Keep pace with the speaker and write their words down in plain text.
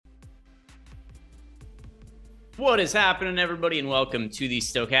What is happening, everybody, and welcome to the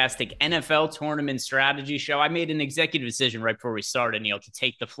Stochastic NFL Tournament Strategy Show. I made an executive decision right before we started, Neil, to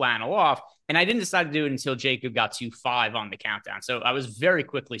take the flannel off, and I didn't decide to do it until Jacob got to 5 on the countdown. So I was very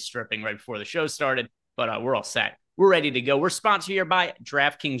quickly stripping right before the show started, but we're all set. We're ready to go. We're sponsored here by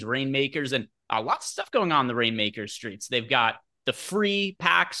DraftKings Rainmakers, and a lot of stuff going on in the Rainmakers streets. They've got the free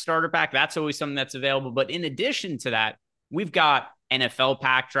pack, starter pack. That's always something that's available. But in addition to that, we've got NFL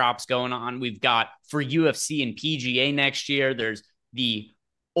pack drops going on. We've got for UFC and PGA next year. There's the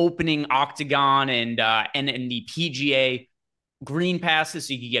opening octagon and the PGA green passes,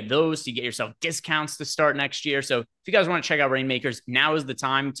 so you can get those to get yourself discounts to start next year. So if you guys want to check out Rainmakers, now is the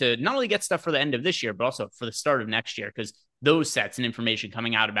time to not only get stuff for the end of this year, but also for the start of next year, because those sets and information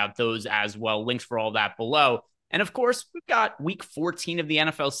coming out about those as well. Links for all that below. And of course, we've got week 14 of the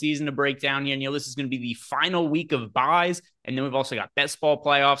NFL season to break down here. Neil, this is going to be the final week of buys. And then we've also got best ball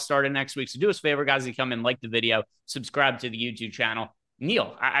playoffs starting next week. So do us a favor, guys, if you come in, like the video, subscribe to the YouTube channel.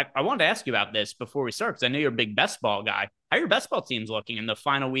 Neil, I wanted to ask you about this before we start, because I know you're a big best ball guy. How are your best ball teams looking in the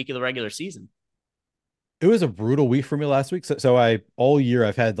final week of the regular season? It was a brutal week for me last week. So I all year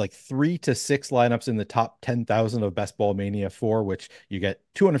I've had like 3 to 6 lineups in the top 10,000 of Best Ball Mania 4, which you get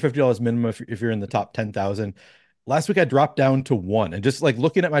 $250 minimum if you're in the top 10,000. Last week I dropped down to 1, and just like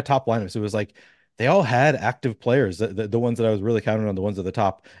looking at my top lineups, it was like they all had active players, the ones that I was really counting on, the ones at the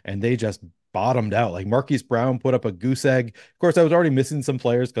top, and they just bottomed out. Like Marquise Brown put up a goose egg. Of course, I was already missing some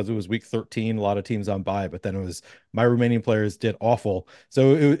players because it was week 13, a lot of teams on bye, but then it was my remaining players did awful.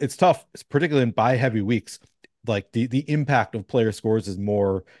 So it's tough, particularly in bye heavy weeks. Like the impact of player scores is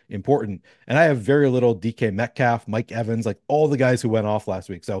more important. And I have very little DK Metcalf, Mike Evans, like all the guys who went off last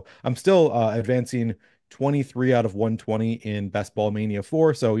week. So I'm still advancing 23 out of 120 in Best Ball Mania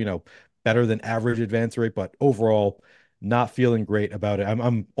 4. So, better than average advance rate, but overall not feeling great about it.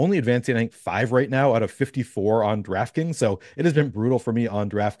 I'm only advancing, I think, 5 right now out of 54 on DraftKings. So it has been brutal for me on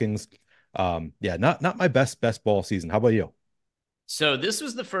DraftKings. Yeah, not my best ball season. How about you? So this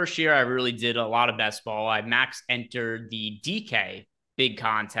was the first year I really did a lot of best ball. I max entered the DK big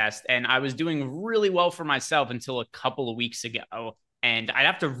contest, and I was doing really well for myself until a couple of weeks ago. And I'd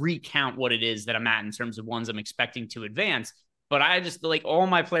have to recount what it is that I'm at in terms of ones I'm expecting to advance. But I just like all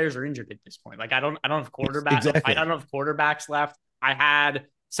my players are injured at this point. Like I don't have I Exactly. don't have quarterbacks left. I had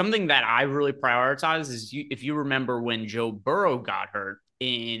something that I really prioritize is if you remember when Joe Burrow got hurt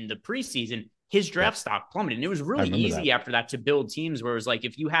in the preseason, his Yep. draft stock plummeted. And it was I really remember that. easy after that to build teams where it was like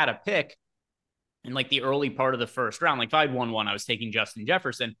if you had a pick in like the early part of the first round, like if I had won one, I was taking Justin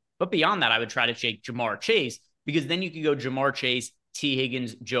Jefferson. But beyond that, I would try to take Jamar Chase, because then you could go Jamar Chase, T.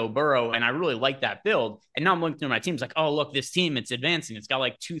 Higgins, Joe Burrow. And I really like that build. And now I'm looking through my teams like, oh, look, this team, it's advancing. It's got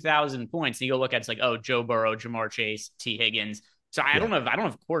like 2,000 points. And you go look at it, it's like, oh, Joe Burrow, Jamar Chase, T. Higgins. So I Yeah. don't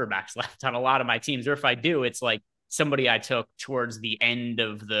have quarterbacks left on a lot of my teams. Or if I do, it's like somebody I took towards the end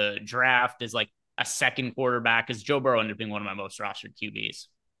of the draft is like a second quarterback, because Joe Burrow ended up being one of my most rostered QBs.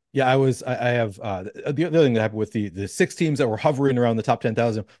 Yeah, I have the other thing that happened with the 6 teams that were hovering around the top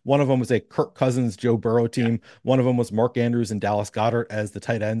 10,000. One of them was a Kirk Cousins, Joe Burrow Yeah. team. One of them was Mark Andrews and Dallas Goedert as the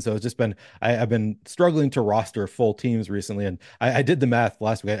tight end. So it's just been, I've been struggling to roster full teams recently. And I did the math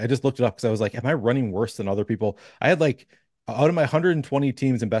last week. I just looked it up because I was like, am I running worse than other people? I had like, out of my 120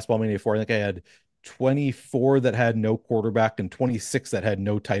 teams in Best Ball Mania 4, I think I had 24 that had no quarterback and 26 that had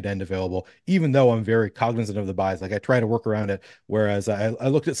no tight end available, even though I'm very cognizant of the buys. Like I try to work around it. Whereas I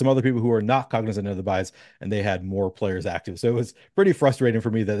looked at some other people who are not cognizant of the buys and they had more players active. So it was pretty frustrating for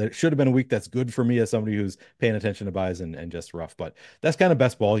me that it should have been a week that's good for me as somebody who's paying attention to buys and just rough. But that's kind of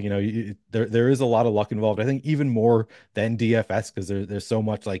best ball. There is a lot of luck involved. I think even more than DFS, because there's so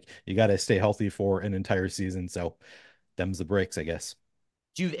much, like you got to stay healthy for an entire season. So them's the breaks, I guess.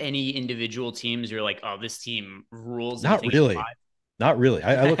 Do you have any individual teams you're like, oh, this team rules and you Not think it's really. Not really.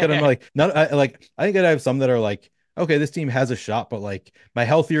 I look at them five? like not I think I have some that are like, okay, this team has a shot, but like my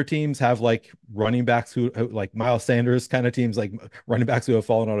healthier teams have like running backs who like Miles Sanders kind of teams, like running backs who have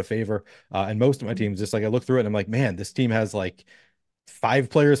fallen out of favor. And most of my teams, just like I look through it and I'm like, man, this team has like 5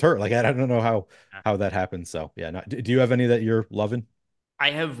 players hurt. Like I don't know how that happens. So yeah, do you have any that you're loving?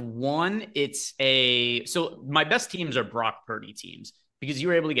 I have one. So my best teams are Brock Purdy teams, because you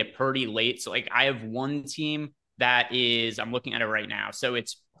were able to get Purdy late. So like I have one team that is, I'm looking at it right now. So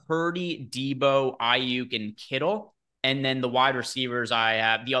it's Purdy, Debo, Ayuk, and Kittle. And then the wide receivers,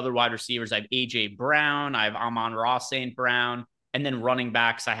 the other wide receivers, I have AJ Brown, I have Amon-Ra St. Brown. And then running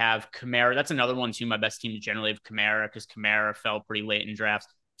backs, I have Kamara. That's another one too. My best teams generally have Kamara, because Kamara fell pretty late in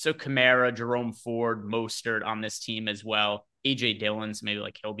drafts. So Kamara, Jerome Ford, Mostert on this team as well. AJ Dillon's maybe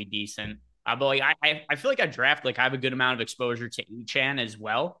like he'll be decent. But like I feel like I draft like I have a good amount of exposure to Echan as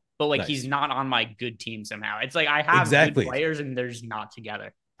well. but like he's Nice. not on my good team somehow. It's like I have good Exactly. players and they're just not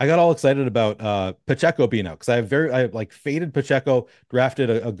together. I got all excited about Pacheco being out because I like faded Pacheco,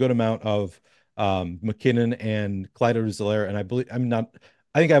 drafted a good amount of McKinnon and Clyde Edwards-Helaire, and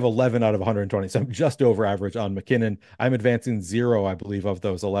I think I have 11 out of 120, so I'm just over average on McKinnon. I'm advancing zero, I believe, of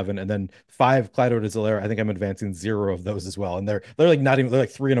those 11, and then five Clyde Edwards-Helaire. I think I'm advancing zero of those as well, and they're like not even they're like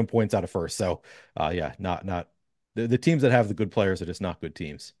 300 points out of first. So yeah, not the teams that have the good players are just not good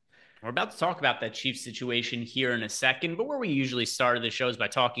teams. We're about to talk about that Chiefs situation here in a second, but where we usually started the show is by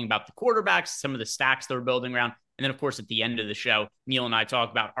talking about the quarterbacks, some of the stacks they're building around. And then, of course, at the end of the show, Neil and I talk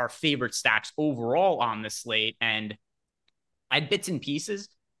about our favorite stacks overall on the slate. And I had bits and pieces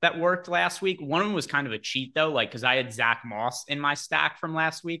that worked last week. One of them was kind of a cheat, though, like because I had Zach Moss in my stack from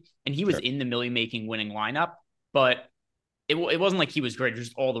last week, and he was Sure. in the Millie making winning lineup. But it wasn't like he was great.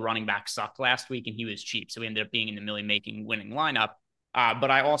 Just all the running backs sucked last week, and he was cheap. So he ended up being in the Millie making winning lineup.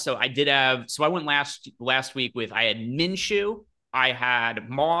 But I did have, so I went last week with, I had Minshew, I had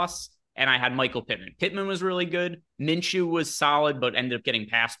Moss, and I had Michael Pittman. Pittman was really good. Minshew was solid, but ended up getting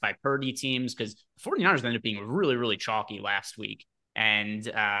passed by Purdy teams because the 49ers ended up being really, really chalky last week. And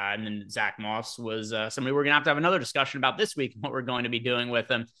then Zach Moss was somebody we're going to have another discussion about this week, what we're going to be doing with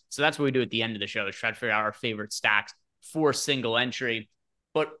him. So that's what we do at the end of the show, is try to figure out our favorite stacks for single entry.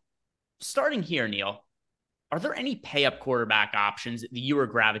 But starting here, Neil, are there any pay up quarterback options that you are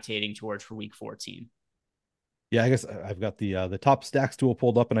gravitating towards for week 14? Yeah, I guess I've got the top stacks tool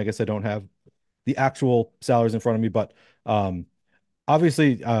pulled up, and I guess I don't have the actual salaries in front of me, but um,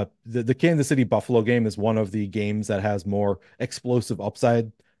 obviously the Kansas City Buffalo game is one of the games that has more explosive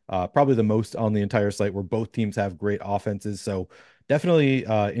upside, probably the most on the entire slate, where both teams have great offenses. So definitely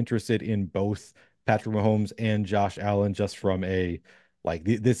interested in both Patrick Mahomes and Josh Allen, just from a like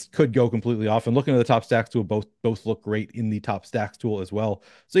this could go completely off. And looking at the top stacks tool, both look great in the top stacks tool as well.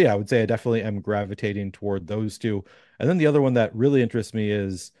 So yeah, I would say I definitely am gravitating toward those two. And then the other one that really interests me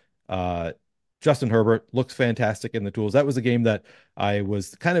is uh Justin Herbert. Looks fantastic in the tools. That was a game that I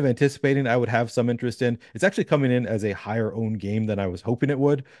was kind of anticipating I would have some interest in. It's actually coming in as a higher owned game than I was hoping it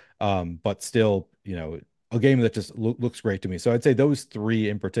would. But still, a game that just looks great to me. So I'd say those three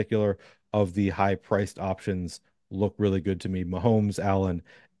in particular of the high priced options look really good to me. Mahomes, Allen,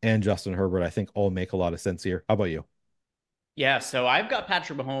 and Justin Herbert, I think all make a lot of sense here. How about you? Yeah, so I've got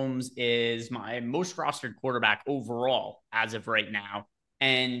Patrick Mahomes is my most rostered quarterback overall as of right now.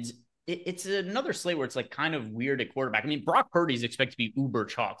 And it's another slate where it's like kind of weird at quarterback. I mean, Brock Purdy is expected to be uber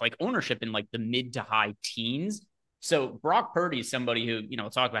chalk, like ownership in like the mid to high teens. So Brock Purdy is somebody who, we'll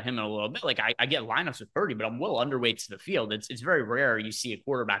talk about him in a little bit. Like I get lineups with Purdy, but I'm well underweight to the field. It's very rare you see a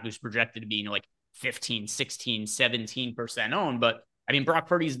quarterback who's projected to be, like 15, 16, 17% owned. But I mean, Brock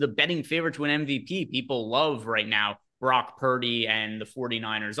Purdy is the betting favorite to an MVP. People love right now Brock Purdy and the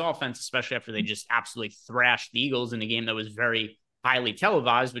 49ers offense, especially after they just absolutely thrashed the Eagles in a game that was very highly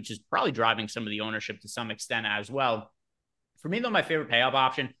televised, which is probably driving some of the ownership to some extent as well. For me, though, my favorite payoff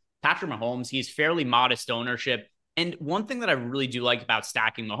option, Patrick Mahomes. He's fairly modest ownership. And one thing that I really do like about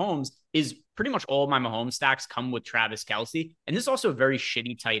stacking Mahomes is pretty much all of my Mahomes stacks come with Travis Kelce. And this is also a very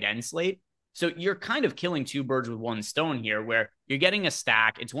shitty tight end slate. So you're kind of killing two birds with one stone here, where you're getting a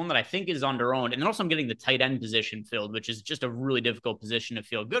stack. It's one that I think is under owned. And then also I'm getting the tight end position filled, which is just a really difficult position to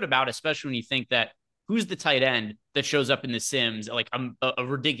feel good about, especially when you think that who's the tight end that shows up in the Sims at like a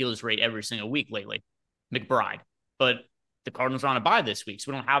ridiculous rate every single week lately? McBride. But the Cardinals are on a bye this week,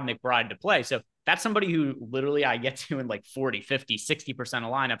 so we don't have McBride to play. So that's somebody who literally I get to in like 40, 50, 60% of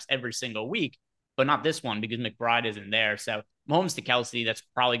lineups every single week, but not this one because McBride isn't there. So Mahomes to Kelce, that's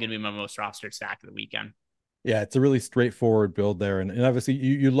probably going to be my most rostered stack of the weekend. Yeah, it's a really straightforward build there. And obviously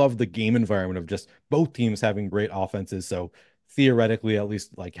you love the game environment of just both teams having great offenses. So theoretically, at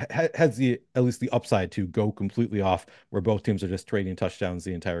least like has the at least the upside to go completely off where both teams are just trading touchdowns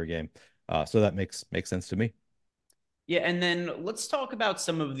the entire game. So that makes sense to me. Yeah, and then let's talk about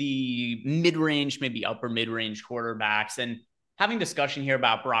some of the mid-range, maybe upper mid-range quarterbacks, and having discussion here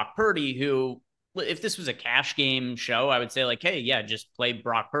about Brock Purdy, who, if this was a cash game show, I would say like, hey, yeah, just play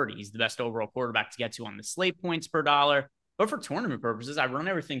Brock Purdy. He's the best overall quarterback to get to on the slate points per dollar. But for tournament purposes, I run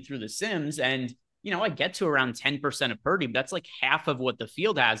everything through the Sims, and I get to around 10% of Purdy, but that's like half of what the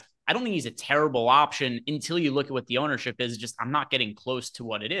field has. I don't think he's a terrible option until you look at what the ownership is. Just I'm not getting close to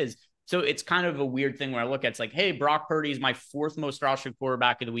what it is. So it's kind of a weird thing where I look at it's like, hey, Brock Purdy is my fourth most rostered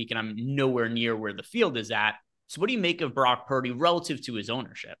quarterback of the week, and I'm nowhere near where the field is at. So what do you make of Brock Purdy relative to his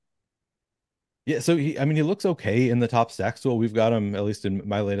ownership? Yeah, so he looks okay in the top stack. So we've got him, at least in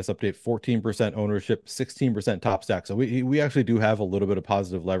my latest update, 14% ownership, 16% top stack. So we actually do have a little bit of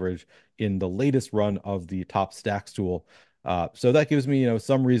positive leverage in the latest run of the top stacks tool. So that gives me,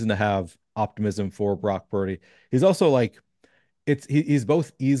 some reason to have optimism for Brock Purdy. He's also like he's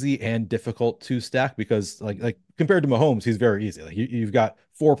both easy and difficult to stack because like compared to Mahomes, he's very easy. Like you've got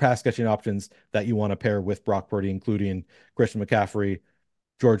four pass catching options that you want to pair with Brock Purdy, including Christian McCaffrey,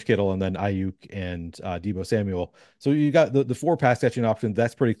 George Kittle, and then Ayuk and Debo Samuel. So you got the four pass catching options.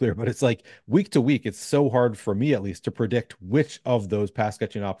 That's pretty clear. But it's like week to week, it's so hard for me at least to predict which of those pass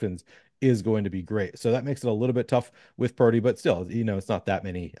catching options is going to be great. So that makes it a little bit tough with Purdy, but still, it's not that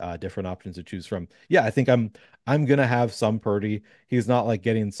many different options to choose from. Yeah, I think I'm gonna have some Purdy. He's not like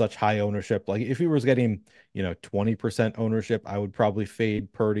getting such high ownership. Like if he was getting 20% ownership, I would probably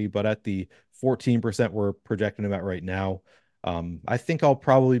fade Purdy. But at the 14% we're projecting him at right now, I think I'll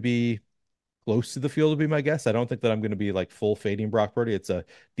probably be close to the field would be my guess. I don't think that I'm going to be like full fading Brock Purdy. It's a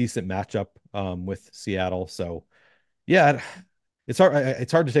decent matchup with Seattle. So yeah, it's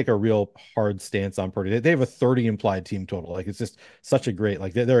hard to take a real hard stance on Purdy. They have a 30 implied team total. Like it's just such a great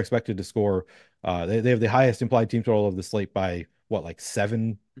like they're expected to score. They have the highest implied team total of the slate by what like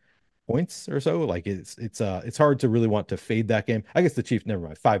 7 points or so. Like it's hard to really want to fade that game. I guess the Chiefs, never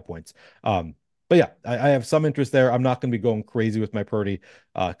mind, 5 points. But yeah, I have some interest there. I'm not going to be going crazy with my Purdy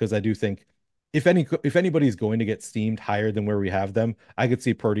because I do think if anybody's going to get steamed higher than where we have them, I could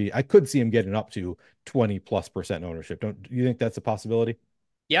see Purdy. I could see him getting up to 20+% ownership. Don't you think that's a possibility?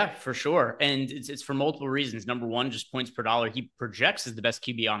 Yeah, for sure. And it's for multiple reasons. Number one, just points per dollar. He projects as the best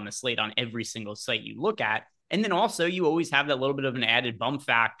QB on the slate on every single site you look at. And then also, you always have that little bit of an added bump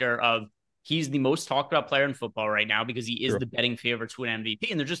factor of he's the most talked about player in football right now because he is Sure. the betting favorite to an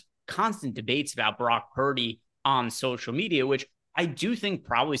MVP. And there's just constant debates about Brock Purdy on social media, which I do think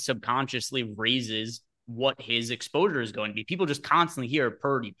probably subconsciously raises what his exposure is going to be. People just constantly hear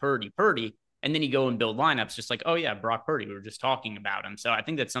Purdy, Purdy, Purdy. And then you go and build lineups just like, oh, yeah, Brock Purdy. We were just talking about him. So I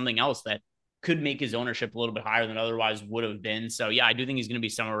think that's something else that could make his ownership a little bit higher than otherwise would have been. So, yeah, I do think he's going to be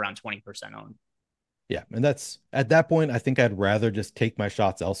somewhere around 20% owned. Yeah, and that's at that point, I think I'd rather just take my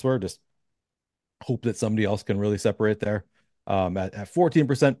shots elsewhere, just hope that somebody else can really separate there. At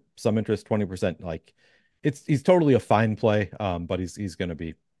 14%, some interest, 20%, like he's totally a fine play. But he's going to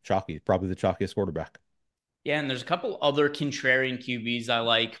be chalky, probably the chalkiest quarterback. Yeah, and there's a couple other contrarian QBs I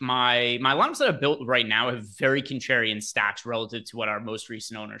like. My lineups that I've built right now have very contrarian stacks relative to what our most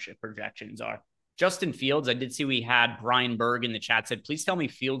recent ownership projections are. Justin Fields, I did see we had Brian Berg in the chat said, please tell me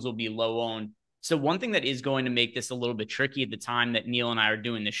Fields will be low owned. So one thing that is going to make this a little bit tricky at the time that Neil and I are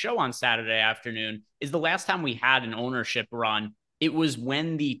doing the show on Saturday afternoon is the last time we had an ownership run, it was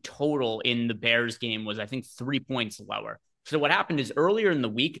when the total in the Bears game was, I think, 3 points lower. So what happened is earlier in the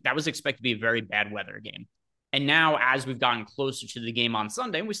week, that was expected to be a very bad weather game. And now, as we've gotten closer to the game on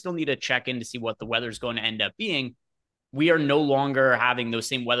Sunday, we still need to check in to see what the weather's going to end up being. We are no longer having those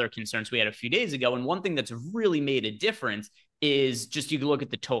same weather concerns we had a few days ago. And one thing that's really made a difference is just you can look at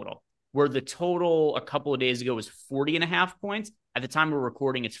the total, where the total a couple of days ago was 40 and a half points. At the time we're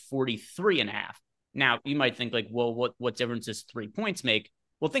recording, it's 43 and a half. Now, you might think like, well, what difference does 3 points make?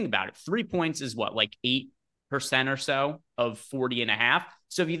 Well, think about it. 3 points is what, like 8% or so of 40 and a half.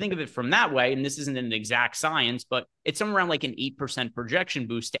 So if you think of it from that way, and this isn't an exact science, but it's somewhere around like an 8% projection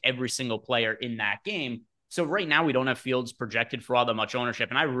boost to every single player in that game. So right now we don't have Fields projected for all that much ownership.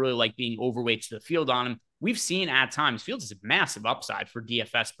 And I really like being overweight to the field on him. We've seen at times Fields is a massive upside for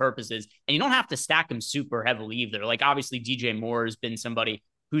DFS purposes. And you don't have to stack him super heavily either. Like obviously DJ Moore has been somebody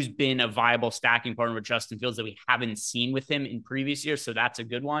who's been a viable stacking partner with Justin Fields that we haven't seen with him in previous years. So that's a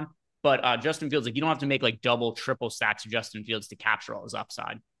good one. But Justin Fields, like you don't have to make like double, triple stacks of Justin Fields to capture all his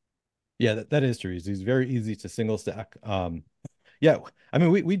upside. Yeah, that is true. He's very easy to single stack. Yeah, I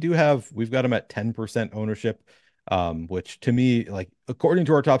mean we've got him at 10% ownership, which to me, like according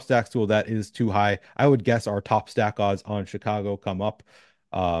to our top stacks tool, that is too high. I would guess our top stack odds on Chicago come up.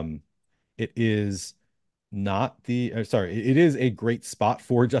 It is not sorry, it is a great spot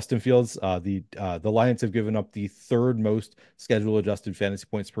for Justin Fields. The Lions have given up the third most schedule adjusted fantasy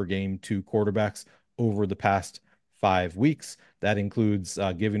points per game to quarterbacks over the past 5 weeks. That includes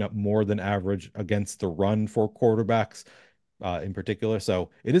giving up more than average against the run for quarterbacks in particular. So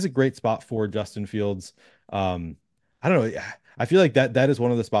it is a great spot for Justin Fields. I don't know. I feel like that is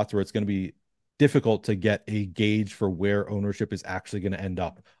one of the spots where it's going to be difficult to get a gauge for where ownership is actually going to end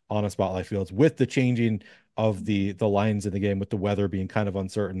up on a spotlight Fields with the changing of the lines in the game, with the weather being kind of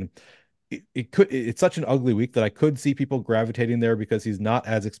uncertain. It's such an ugly week that I could see people gravitating there because he's not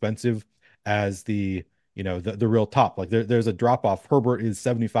as expensive as the real top. Like there's a drop off. Herbert is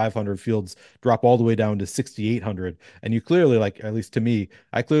 7,500, Fields drop all the way down to 6,800. And you clearly like, at least to me,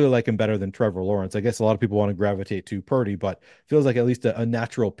 I clearly like him better than Trevor Lawrence. I guess a lot of people want to gravitate to Purdy, but feels like at least a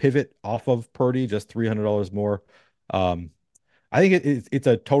natural pivot off of Purdy, just $300 more. Um, I think it's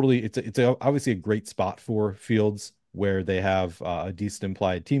a totally it's obviously a great spot for Fields where they have a decent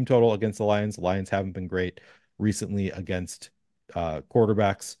implied team total against the Lions. The Lions haven't been great recently against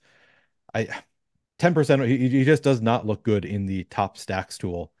quarterbacks. I 10%, he just does not look good in the top stacks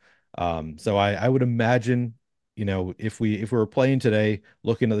tool. So I would imagine, if we were playing today,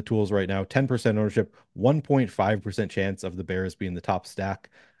 looking at the tools right now, 10% ownership, 1.5% chance of the Bears being the top stack.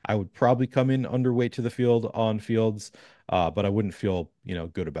 I would probably come in underweight to the field on Fields, but I wouldn't feel,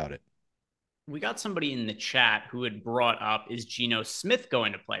 good about it. We got somebody in the chat who had brought up, is Geno Smith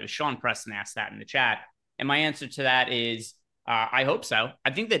going to play? Sean Preston asked that in the chat. And my answer to that is, I hope so.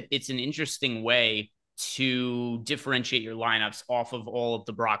 I think that it's an interesting way to differentiate your lineups off of all of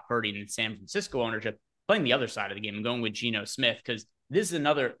the Brock Purdy and San Francisco ownership, playing the other side of the game and going with Geno Smith, because this is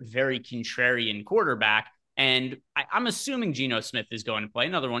another very contrarian quarterback. And I'm assuming Geno Smith is going to play.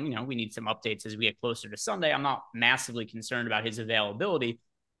 Another one, we need some updates as we get closer to Sunday. I'm not massively concerned about his availability.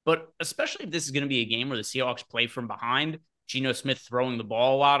 But especially if this is going to be a game where the Seahawks play from behind, Geno Smith throwing the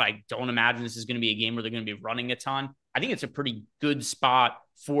ball a lot, I don't imagine this is going to be a game where they're going to be running a ton. I think it's a pretty good spot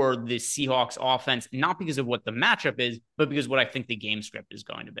for the Seahawks offense, not because of what the matchup is, but because what I think the game script is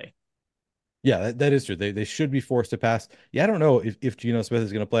going to be. Yeah, that is true. They should be forced to pass. Yeah, I don't know if Geno Smith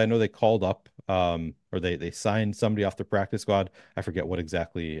is going to play. I know they called up or they signed somebody off the practice squad. I forget what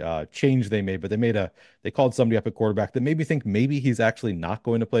exactly change they made, but they called somebody up at quarterback that made me think maybe he's actually not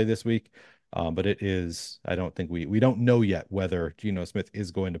going to play this week. But I don't think we don't know yet whether Geno Smith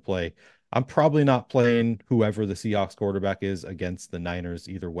is going to play. I'm probably not playing whoever the Seahawks quarterback is against the Niners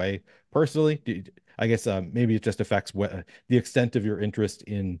either way. Personally, I guess maybe it just affects the extent of your interest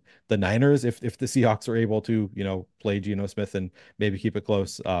in the Niners if the Seahawks are able to, play Geno Smith and maybe keep it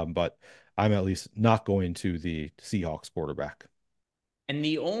close. But I'm at least not going to the Seahawks quarterback. And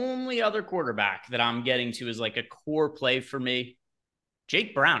the only other quarterback that I'm getting to is like a core play for me,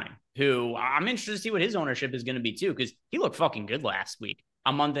 Jake Browning, who I'm interested to see what his ownership is going to be too, because he looked fucking good last week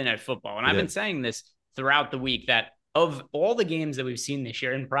on Monday Night Football. And I've been saying this throughout the week that of all the games that we've seen this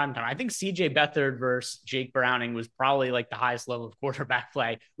year in primetime, I think CJ Beathard versus Jake Browning was probably like the highest level of quarterback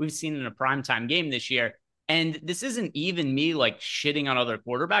play we've seen in a primetime game this year. And this isn't even me like shitting on other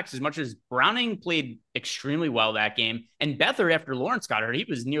quarterbacks as much as Browning played extremely well that game. And Beathard, after Lawrence got hurt, he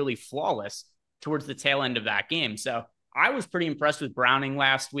was nearly flawless towards the tail end of that game. So I was pretty impressed with Browning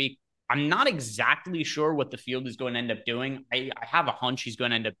last week. I'm not exactly sure what the field is going to end up doing. I have a hunch he's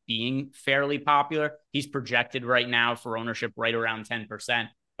going to end up being fairly popular. He's projected right now for ownership right around 10%.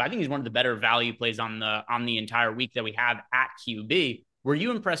 But I think he's one of the better value plays on the entire week that we have at QB. Were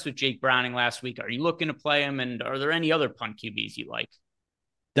you impressed with Jake Browning last week? Are you looking to play him? And are there any other punt QBs you like?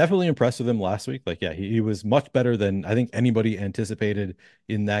 Definitely impressed with him last week. Like, yeah, he was much better than I think anybody anticipated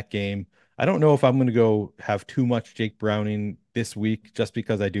in that game. I don't know if I'm going to go have too much Jake Browning this week, just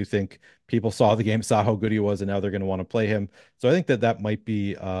because I do think people saw the game, saw how good he was, and now they're going to want to play him. So I think that might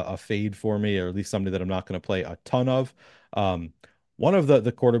be a fade for me, or at least somebody that I'm not going to play a ton of. One of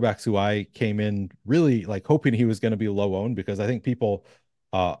the quarterbacks who I came in really like hoping he was going to be low owned, because I think people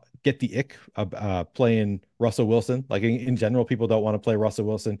get the ick of playing Russell Wilson. Like in general, people don't want to play Russell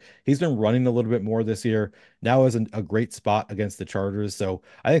Wilson. He's been running a little bit more this year. Now is a great spot against the Chargers. So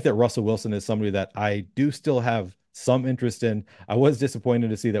I think that Russell Wilson is somebody that I do still have some interest in. I was disappointed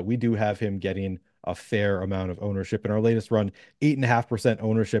to see that we do have him getting a fair amount of ownership in our latest run, 8.5%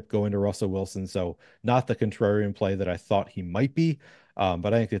 ownership going to Russell Wilson. So not the contrarian play that I thought he might be.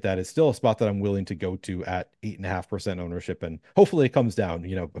 But I think that is still a spot that I'm willing to go to at 8.5% ownership, and hopefully it comes down,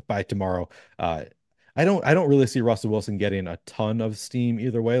 by tomorrow. I don't really see Russell Wilson getting a ton of steam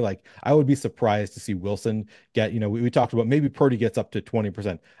either way. Like I would be surprised to see Wilson get, we talked about maybe Purdy gets up to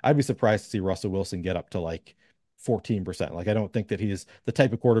 20%. I'd be surprised to see Russell Wilson get up to like 14%. Like I don't think that he's the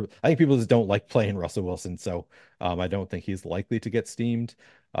type of quarterback. I think people just don't like playing Russell Wilson. So I don't think he's likely to get steamed.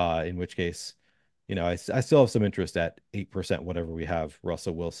 In which case, I still have some interest at 8%, whatever we have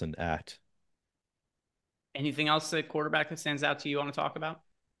Russell Wilson at. Anything else at quarterback that stands out to you want to talk about?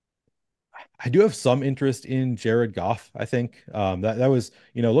 I do have some interest in Jared Goff. I think that was,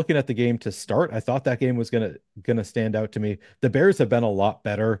 looking at the game to start, I thought that game was gonna stand out to me. The Bears have been a lot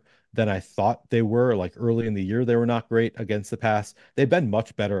better than I thought they were. Like early in the year, they were not great against the pass. They've been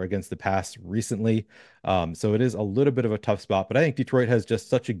much better against the pass recently. So it is a little bit of a tough spot, but I think Detroit has just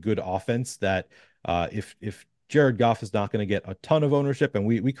such a good offense that if Jared Goff is not going to get a ton of ownership, and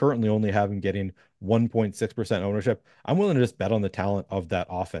we currently only have him getting 1.6% ownership, I'm willing to just bet on the talent of that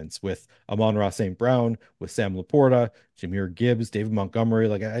offense with Amon-Ra St. Brown, with Sam Laporta, Jahmyr Gibbs, David Montgomery.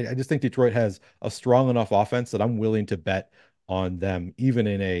 Like I just think Detroit has a strong enough offense that I'm willing to bet on them, even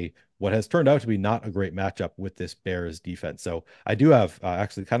in a what has turned out to be not a great matchup with this Bears defense. So I do have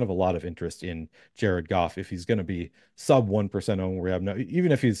actually kind of a lot of interest in Jared Goff if he's going to be sub 1% owned. We have no,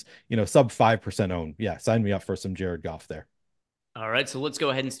 even if he's sub 5% owned. Yeah, sign me up for some Jared Goff there. All right, so let's go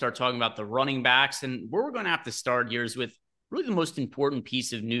ahead and start talking about the running backs. And where we're going to have to start here is with really the most important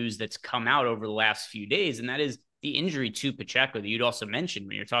piece of news that's come out over the last few days, and that is the injury to Pacheco that you'd also mentioned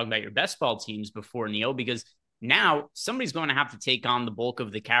when you're talking about your best ball teams before, Neil, because now somebody's going to have to take on the bulk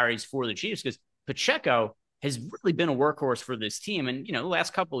of the carries for the Chiefs because Pacheco has really been a workhorse for this team. And, the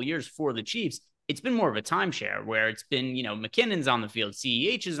last couple of years for the Chiefs, it's been more of a timeshare where it's been, McKinnon's on the field,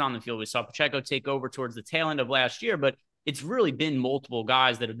 CEH is on the field. We saw Pacheco take over towards the tail end of last year, but it's really been multiple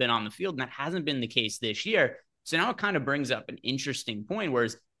guys that have been on the field, and that hasn't been the case this year. So now it kind of brings up an interesting point,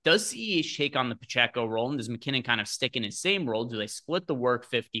 whereas does CEH take on the Pacheco role, and does McKinnon kind of stick in his same role? Do they split the work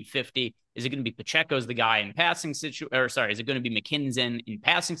 50-50? Is it going to be Pacheco's the guy in passing is it going to be McKinnon's in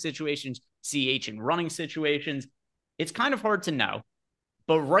passing situations, CEH in running situations? It's kind of hard to know.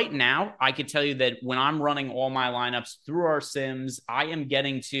 But right now, I could tell you that when I'm running all my lineups through our sims, I am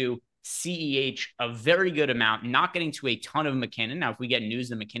getting to CEH a very good amount, not getting to a ton of McKinnon. Now, if we get news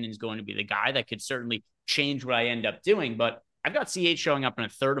that McKinnon is going to be the guy, that could certainly change what I end up doing. But I've got CEH showing up in a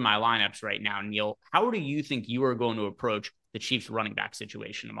third of my lineups right now. Neil, how do you think you are going to approach the Chiefs running back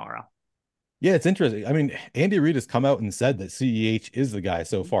situation tomorrow? Yeah, it's interesting. I mean, Andy Reid has come out and said that CEH is the guy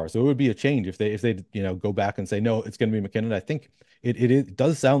so far. So it would be a change if they go back and say no, it's going to be McKinnon. I think it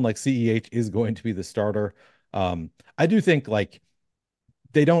does sound like CEH is going to be the starter. I do think like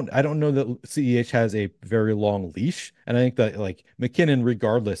I don't know that CEH has a very long leash. And I think that like McKinnon,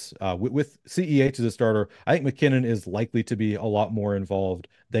 regardless, with CEH as a starter, I think McKinnon is likely to be a lot more involved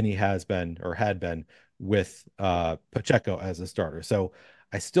than he has been or had been with Pacheco as a starter. So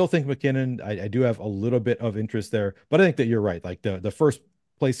I still think McKinnon, I do have a little bit of interest there, but I think that you're right. Like the first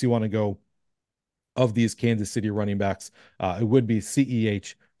place you want to go of these Kansas City running backs, it would be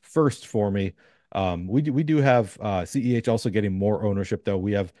CEH first for me. We do have CEH also getting more ownership, though.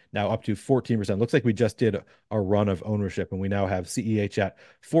 We have now up to 14%. Looks like we just did a run of ownership, and we now have CEH at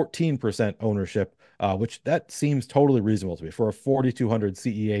 14% ownership, which that seems totally reasonable to me for a 4,200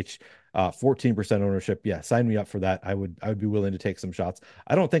 CEH. 14% ownership. Yeah, sign me up for that. I would be willing to take some shots.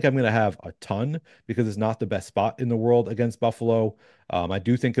 I don't think I'm going to have a ton because it's not the best spot in the world against Buffalo. I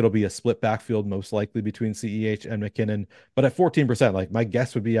do think it'll be a split backfield, most likely between CEH and McKinnon. But at 14%, like my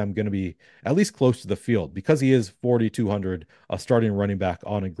guess would be I'm going to be at least close to the field because he is 4,200, a starting running back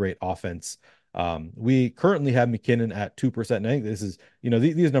on a great offense. We currently have McKinnon at 2%. And I think this is,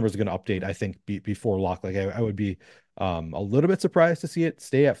 these numbers are going to update, I think, before lock. Like I would be a little bit surprised to see it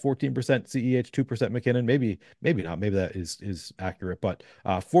stay at 14% CEH, 2% McKinnon. Maybe not. Maybe that is accurate. But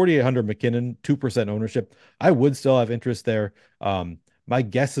 4,800 McKinnon, 2% ownership. I would still have interest there. My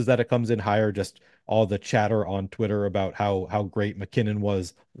guess is that it comes in higher, just all the chatter on Twitter about how great McKinnon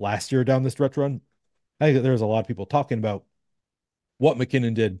was last year down the stretch run. I think there's a lot of people talking about what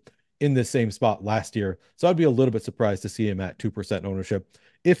McKinnon did in this same spot last year. So I'd be a little bit surprised to see him at 2% ownership.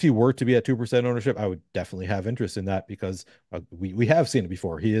 If he were to be at 2% ownership, I would definitely have interest in that because we have seen it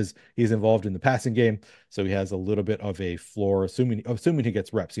before. He's involved in the passing game, so he has a little bit of a floor, assuming he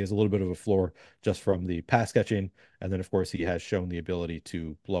gets reps. He has a little bit of a floor just from the pass catching, and then of course he has shown the ability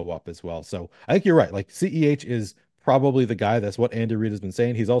to blow up as well. So I think you're right. Like CEH is probably the guy. That's what Andy Reid has been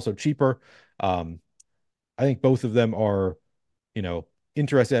saying. He's also cheaper. I think both of them are,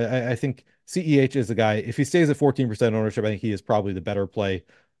 interesting. I think CEH is the guy. If he stays at 14% ownership, I think he is probably the better play.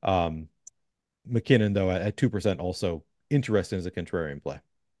 McKinnon, though, at 2%, also interesting as a contrarian play.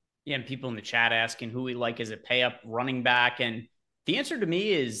 Yeah, and people in the chat asking who we like as a pay up running back. And the answer to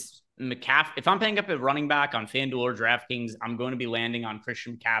me is McCaffrey. If I'm paying up at running back on FanDuel or DraftKings, I'm going to be landing on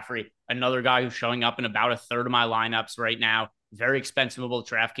Christian McCaffrey, another guy who's showing up in about a third of my lineups right now. Very expensive at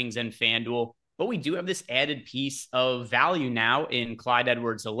DraftKings and FanDuel. But we do have this added piece of value now in Clyde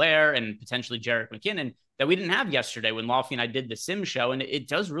Edwards-Helaire and potentially Jerick McKinnon that we didn't have yesterday when Lofty and I did the sim show. And it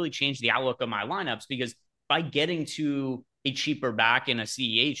does really change the outlook of my lineups because by getting to a cheaper back in a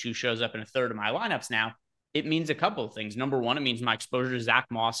CEH who shows up in a third of my lineups now, it means a couple of things. Number one, it means my exposure to Zach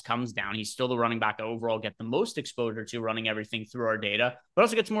Moss comes down. He's still the running back I overall get the most exposure to running everything through our data, but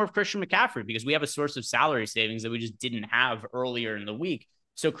also gets more of Christian McCaffrey because we have a source of salary savings that we just didn't have earlier in the week.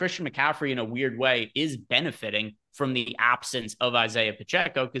 So Christian McCaffrey, in a weird way, is benefiting from the absence of Isaiah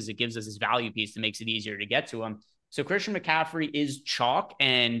Pacheco because it gives us this value piece that makes it easier to get to him. So Christian McCaffrey is chalk.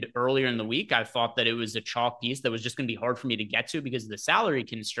 And earlier in the week, I thought that it was a chalk piece that was just going to be hard for me to get to because of the salary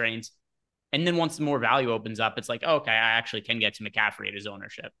constraints. And then once more value opens up, it's like, okay, I actually can get to McCaffrey at his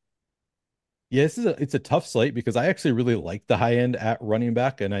ownership. Yeah, it's a tough slate because I actually really like the high end at running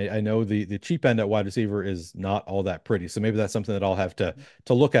back, and I know the cheap end at wide receiver is not all that pretty. So maybe that's something that I'll have to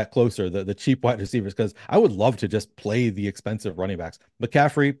look at closer, the cheap wide receivers, because I would love to just play the expensive running backs.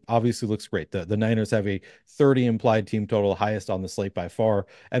 McCaffrey obviously looks great. The Niners have a 30 implied team total, highest on the slate by far,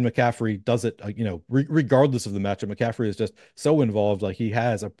 and McCaffrey does it, regardless of the matchup. McCaffrey is just so involved, like he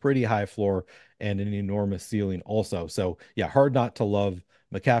has a pretty high floor and an enormous ceiling also. So yeah, hard not to love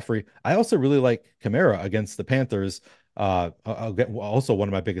McCaffrey. I also really like Kamara against the Panthers. I'll get also one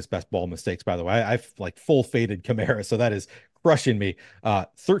of my biggest best ball mistakes, by the way. I've like full faded Kamara, so that is crushing me.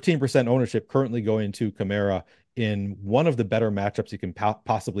 13% ownership currently going to Kamara in one of the better matchups you can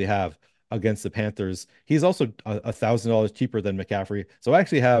possibly have against the Panthers. He's also $1,000 cheaper than McCaffrey, so I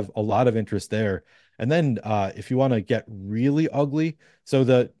actually have a lot of interest there. And then if you want to get really ugly, so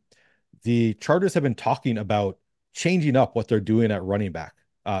the Chargers have been talking about changing up what they're doing at running back.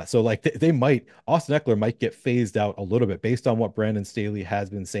 So like they might Austin Eckler might get phased out a little bit based on what Brandon Staley has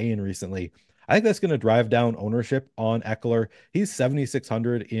been saying recently. I think that's going to drive down ownership on Eckler. He's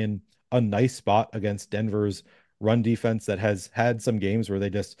 7,600 in a nice spot against Denver's run defense that has had some games where they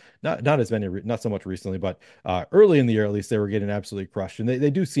just not as many, not so much recently, but early in the year at least they were getting absolutely crushed, and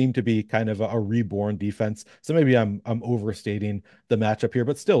they do seem to be kind of a reborn defense. So maybe I'm overstating the matchup here,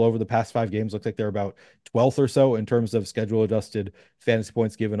 but still over the past 5 games looks like they're about 12th or so in terms of schedule adjusted fantasy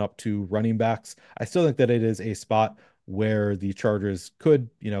points given up to running backs. I still think that it is a spot where the Chargers could,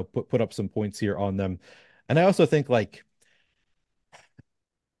 put up some points here on them. And I also think like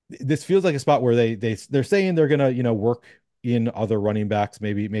this feels like a spot where they're saying they're gonna, work in other running backs,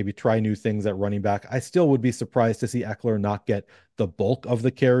 maybe try new things at running back. I still would be surprised to see Eckler not get the bulk of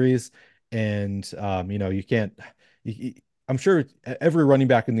the carries. And you can't I'm sure every running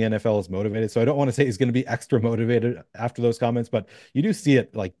back in the NFL is motivated. So I don't want to say he's going to be extra motivated after those comments, but you do see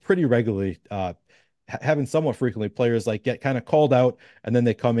it like pretty regularly, having somewhat frequently players like get kind of called out and then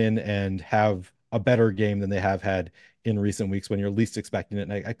they come in and have a better game than they have had in recent weeks when you're least expecting it.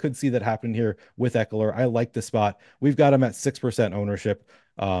 And I could see that happening here with Eckler. I like the spot. We've got him at 6% ownership.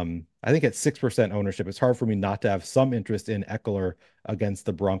 I think at 6% ownership, it's hard for me not to have some interest in Eckler against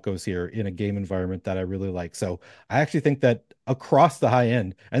the Broncos here in a game environment that I really like. So I actually think that across the high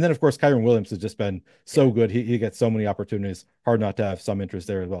end, and then of course Kyren Williams has just been so good. He gets so many opportunities. Hard not to have some interest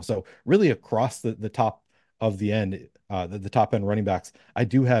there as well. So really across the top of the end, the top end running backs, I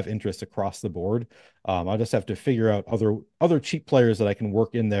do have interest across the board. I'll just have to figure out other cheap players that I can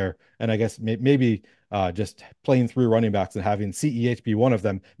work in there, and I guess maybe just playing through running backs and having CEH be one of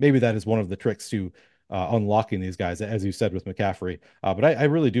them. Maybe that is one of the tricks to unlocking these guys, as you said with McCaffrey. But I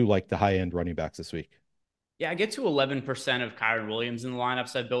really do like the high end running backs this week. Yeah, I get to 11% of Kyren Williams in the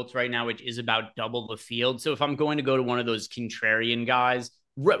lineups I've built right now, which is about double the field. So if I'm going to go to one of those contrarian guys,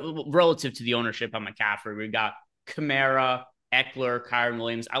 relative to the ownership on McCaffrey, we've got Kamara, Eckler, Kyren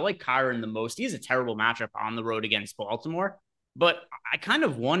Williams. I like Kyren the most. He has a terrible matchup on the road against Baltimore, but I kind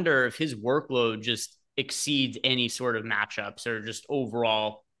of wonder if his workload just exceeds any sort of matchups or just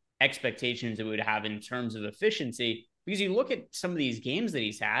overall expectations that we would have in terms of efficiency. Because you look at some of these games that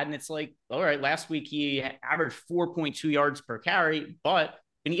he's had, and it's like, all right, last week he averaged 4.2 yards per carry, but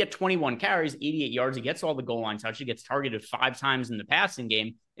when you get 21 carries, 88 yards, he gets all the goal line touch. He gets targeted 5 times in the passing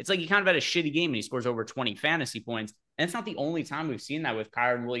game. It's like he kind of had a shitty game and he scores over 20 fantasy points. And it's not the only time we've seen that with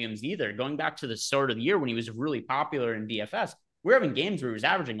Kyren Williams either. Going back to the start of the year when he was really popular in DFS, we're having games where he was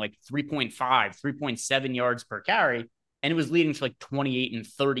averaging like 3.5, 3.7 yards per carry. And it was leading to like 28 and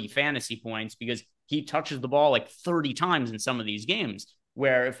 30 fantasy points because he touches the ball like 30 times in some of these games.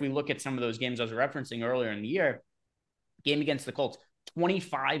 Where if we look at some of those games I was referencing earlier in the year, game against the Colts,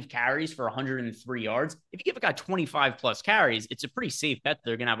 25 carries for 103 yards. If you give a guy 25 plus carries, it's a pretty safe bet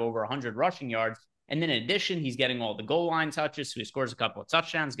they're going to have over 100 rushing yards. And then in addition, he's getting all the goal line touches. So he scores a couple of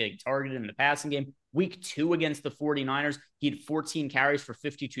touchdowns, getting targeted in the passing game. Week 2 against the 49ers, he had 14 carries for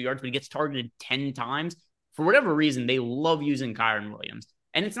 52 yards, but he gets targeted 10 times. For whatever reason, they love using Kyren Williams.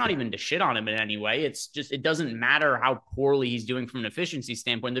 And it's not even to shit on him in any way. It's just, it doesn't matter how poorly he's doing from an efficiency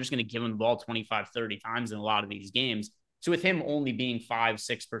standpoint. They're just going to give him the ball 25, 30 times in a lot of these games. So with him only being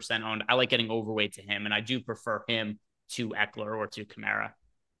 5-6% owned, I like getting overweight to him. And I do prefer him to Eckler or to Kamara.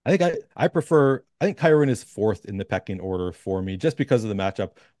 I think Kyren is fourth in the pecking order for me just because of the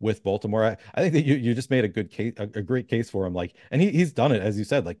matchup with Baltimore. I think that you just made a good case, a great case for him. Like, and he's done it, as you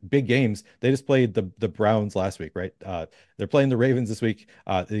said, like big games. They just played the Browns last week, right? They're playing the Ravens this week.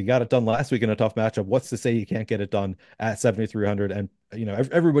 They got it done last week in a tough matchup. What's to say you can't get it done at 7,300? And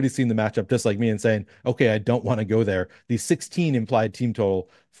everybody's seen the matchup just like me and saying, okay, I don't want to go there. The 16 implied team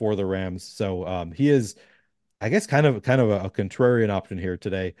total for the Rams. So he is I guess kind of a contrarian option here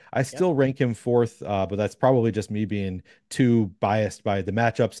today. I Yep. still rank him fourth, but that's probably just me being too biased by the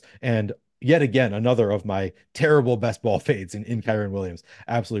matchups. And yet again, another of my terrible best ball fades in Kyron Williams,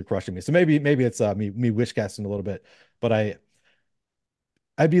 absolutely crushing me. So maybe it's me wish casting a little bit, but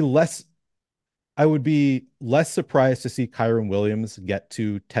I'd be less I would be less surprised to see Kyron Williams get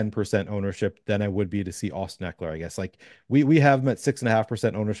to 10% ownership than I would be to see Austin Eckler, I guess. Like we have him at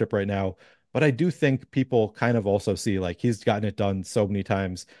 6.5% ownership right now, but I do think people kind of also see like he's gotten it done so many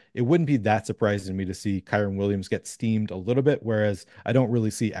times. It wouldn't be that surprising to me to see Kyron Williams get steamed a little bit, whereas I don't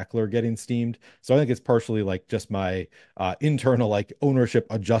really see Eckler getting steamed. So I think it's partially like just my internal like ownership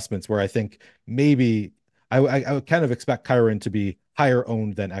adjustments where I think maybe I would kind of expect Kyron to be higher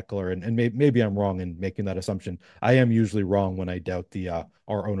owned than Eckler, and maybe I'm wrong in making that assumption. I am usually wrong when I doubt the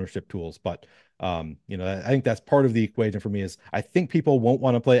our ownership tools, but I think that's part of the equation for me is I think people won't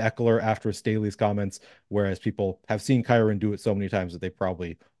want to play Eckler after Staley's comments, whereas people have seen Kyron do it so many times that they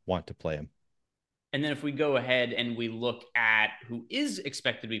probably want to play him. And then if we go ahead and we look at who is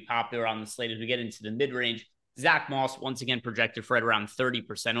expected to be popular on the slate as we get into the mid range, Zach Moss, once again, projected for right around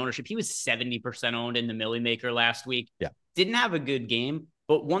 30% ownership. He was 70% owned in the Millie Maker last week. Yeah. Didn't have a good game.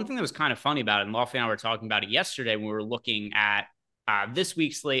 But one thing that was kind of funny about it, and Lofty and I were talking about it yesterday when we were looking at this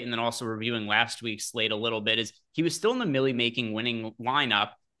week's slate and then also reviewing last week's slate a little bit, is he was still in the Millie making winning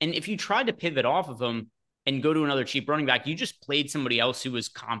lineup. And if you tried to pivot off of him and go to another cheap running back, you just played somebody else who was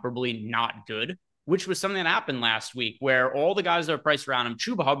comparably not good, which was something that happened last week where all the guys that are priced around him,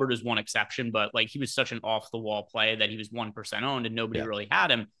 Chuba Hubbard is one exception, but like he was such an off the wall play that he was 1% owned and nobody really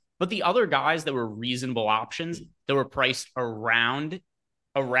had him. But the other guys that were reasonable options that were priced around,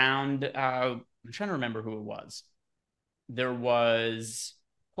 I'm trying to remember who it was. There was,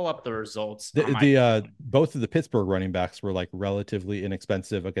 pull up the results. The both of the Pittsburgh running backs were like relatively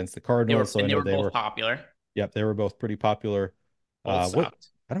inexpensive against the Cardinals, so I know they were both popular. Yep, they were both pretty popular. What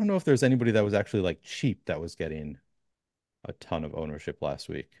I don't know if there's anybody that was actually like cheap that was getting a ton of ownership last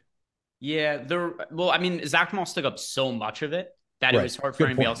week. Yeah, well, I mean, Zach Moss took up so much of it that it was hard for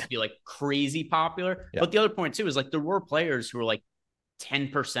anybody else to be like crazy popular. Yeah. But the other point too is like there were players who were like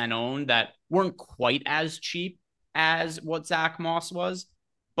 10% owned that weren't quite as cheap as what Zach Moss was,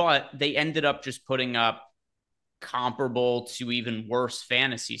 but they ended up just putting up comparable to even worse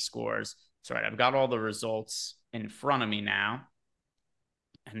fantasy scores. Sorry, I've got all the results in front of me now.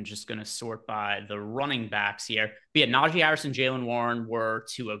 I'm just going to sort by the running backs here. But yeah, Najee Harris and Jaylen Warren were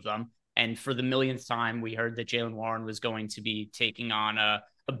two of them. And for the millionth time, we heard that Jaylen Warren was going to be taking on a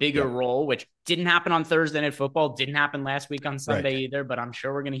bigger role, which didn't happen on Thursday Night Football, didn't happen last week on Sunday either. But I'm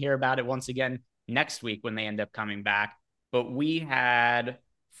sure we're going to hear about it once again next week when they end up coming back. But we had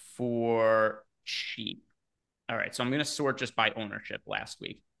for cheap. All right, so I'm going to sort just by ownership last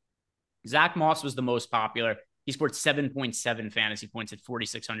week. Zach Moss was the most popular. He scored 7.7 fantasy points at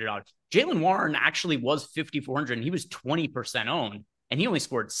 $4,600. Jaylen Warren actually was 5,400 and he was 20% owned and he only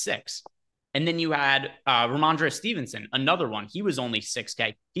scored 6. And then you had Ramondre Stevenson, another one. He was only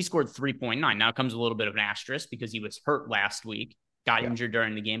 6K. He scored 3.9. Now it comes a little bit of an asterisk because he was hurt last week, got injured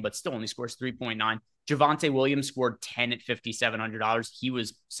during the game, but still only scores 3.9. Javonte Williams scored 10 at $5,700. He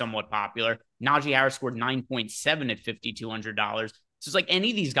was somewhat popular. Najee Harris scored 9.7 at $5,200. So it's like any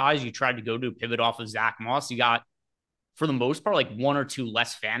of these guys you tried to go to pivot off of Zach Moss, you got, for the most part, like one or two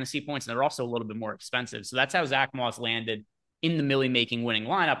less fantasy points, and they're also a little bit more expensive. So that's how Zach Moss landed in the Millie making winning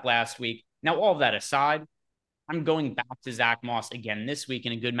lineup last week. Now, all of that aside, I'm going back to Zach Moss again this week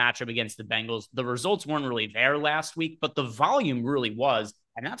in a good matchup against the Bengals. The results weren't really there last week, but the volume really was.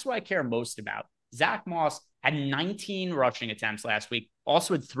 And that's what I care most about. Zach Moss had 19 rushing attempts last week,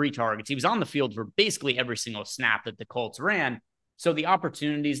 also had 3 targets. He was on the field for basically every single snap that the Colts ran. So the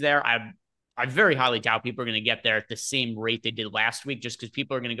opportunities there, I very highly doubt people are going to get there at the same rate they did last week, just because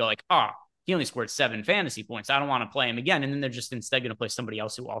people are going to go like, he only scored 7 fantasy points. I don't want to play him again. And then they're just instead going to play somebody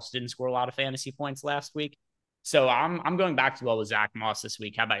else who also didn't score a lot of fantasy points last week. So I'm going back to with Zach Moss this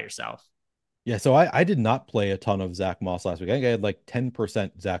week. How about yourself? Yeah, so I did not play a ton of Zach Moss last week. I think I had like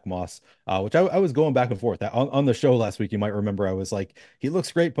 10% Zach Moss, which I was going back and forth. On the show last week, you might remember I was like, he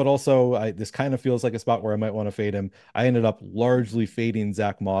looks great, but also this kind of feels like a spot where I might want to fade him. I ended up largely fading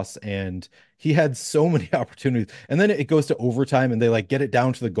Zach Moss, and he had so many opportunities. And then it goes to overtime, and they like get it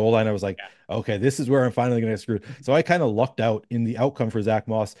down to the goal line. I was like, okay, this is where I'm finally going to get screwed. So I kind of lucked out in the outcome for Zach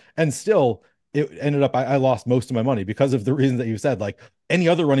Moss, and still it ended up I lost most of my money because of the reasons that you said. Like any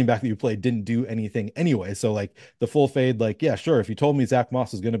other running back that you played didn't do anything anyway. So like the full fade, like, yeah, sure. If you told me Zach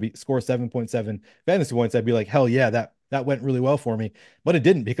Moss was going to be score 7.7 fantasy points, I'd be like, hell yeah, that went really well for me. But it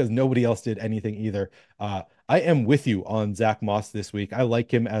didn't because nobody else did anything either. I am with you on Zach Moss this week. I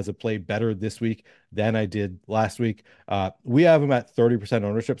like him as a play better this week than I did last week. We have him at 30%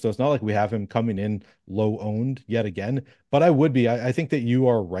 ownership, so it's not like we have him coming in low owned yet again. But I would be. I think that you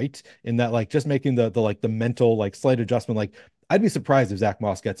are right in that, like, just making the like the mental like slight adjustment. Like, I'd be surprised if Zach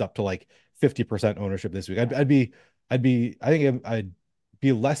Moss gets up to like 50% ownership this week. I think I'd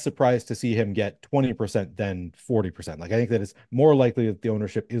be less surprised to see him get 20% than 40%. Like, I think that it's more likely that the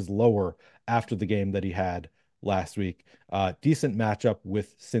ownership is lower after the game that he had last week. Decent matchup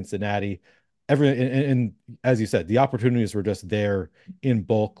with Cincinnati. And as you said, the opportunities were just there in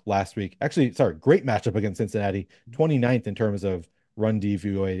bulk last week. Actually, sorry, great matchup against Cincinnati, 29th in terms of run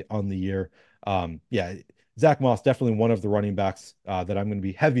DVOA on the year. Yeah, Zach Moss, definitely one of the running backs that I'm going to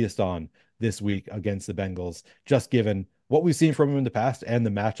be heaviest on this week against the Bengals, just given what we've seen from him in the past and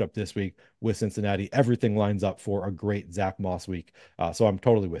the matchup this week with Cincinnati. Everything lines up for a great Zach Moss week. So I'm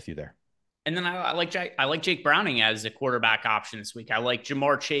totally with you there. And then I like Jake Browning as a quarterback option this week. I like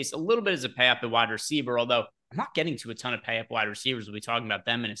Jamar Chase a little bit as a pay up at wide receiver, although I'm not getting to a ton of pay up wide receivers. We'll be talking about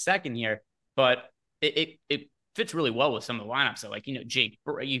them in a second here, but it fits really well with some of the lineups. So, like, Jake,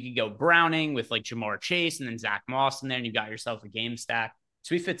 you could go Browning with like Jamar Chase and then Zach Moss in there, and you got yourself a game stack.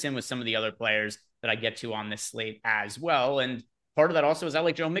 So he fits in with some of the other players that I get to on this slate as well. And part of that also is I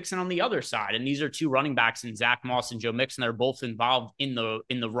like Joe Mixon on the other side. And these are two running backs in Zach Moss and Joe Mixon. They're both involved in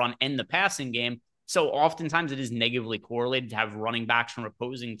the run and the passing game. So oftentimes it is negatively correlated to have running backs from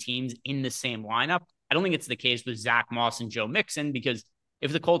opposing teams in the same lineup. I don't think it's the case with Zach Moss and Joe Mixon, because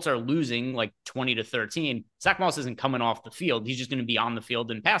if the Colts are losing like 20-13, Zach Moss isn't coming off the field. He's just going to be on the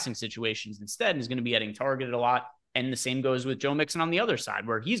field in passing situations instead, and he's going to be getting targeted a lot. And the same goes with Joe Mixon on the other side,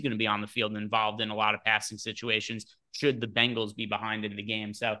 where he's going to be on the field and involved in a lot of passing situations should the Bengals be behind in the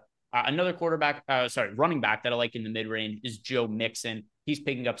game. So another running back that I like in the mid-range is Joe Mixon. He's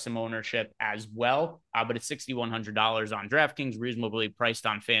picking up some ownership as well, but it's $6,100 on DraftKings, reasonably priced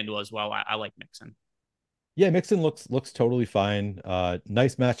on FanDuel as well. I like Mixon. Yeah, Mixon looks totally fine.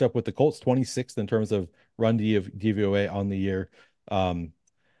 Nice matchup with the Colts, 26th in terms of run DVOA on the year. Um,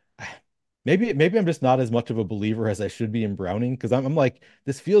 maybe I'm just not as much of a believer as I should be in Browning, because I'm like,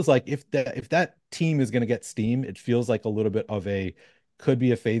 this feels like if that team is going to get steam, it feels like a little bit of a could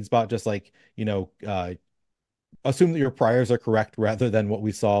be a fade spot, just like, assume that your priors are correct rather than what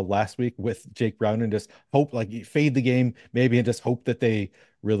we saw last week with Jake Brown, and just hope, like, you fade the game maybe and just hope that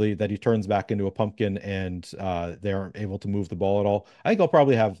that he turns back into a pumpkin and they aren't able to move the ball at all. I think I'll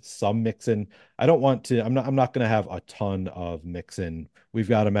probably have some Mixon. I'm not going to have a ton of Mixon. We've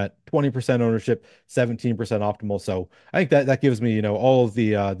got him at 20% ownership, 17% optimal. So I think that gives me, all of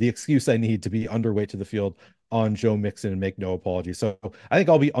the excuse I need to be underweight to the field on Joe Mixon and make no apologies. So I think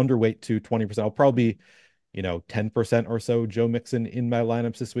I'll be underweight to 20%. I'll probably 10% or so Joe Mixon in my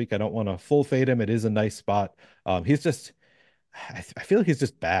lineups this week. I don't want to full fade him. It is a nice spot. He's just, I feel like he's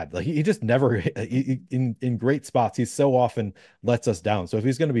just bad. Like, he just never in great spots. He so often lets us down. So if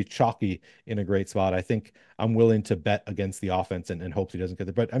he's going to be chalky in a great spot, I think I'm willing to bet against the offense and hope he doesn't get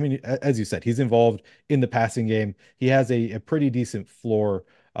there. But I mean, as you said, he's involved in the passing game. He has a pretty decent floor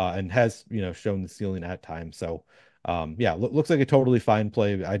and has, shown the ceiling at times. So yeah, looks like a totally fine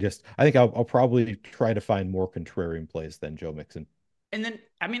play. I think I'll probably try to find more contrarian plays than Joe Mixon. And then,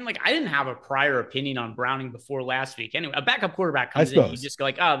 I mean, like, I didn't have a prior opinion on Browning before last week. Anyway, a backup quarterback I comes in, you suppose. just go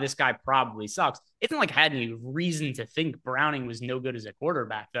like, oh, this guy probably sucks. It's not like I had any reason to think Browning was no good as a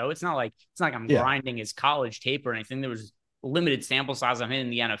quarterback, though. It's not like I'm Yeah. grinding his college tape or anything. There was limited sample size on him in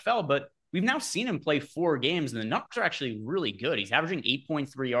the NFL, but we've now seen him play 4 games, and the numbers are actually really good. He's averaging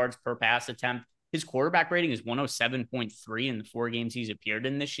 8.3 yards per pass attempt. His quarterback rating is 107.3 in the 4 games he's appeared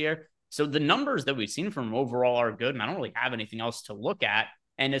in this year. So the numbers that we've seen from him overall are good, and I don't really have anything else to look at.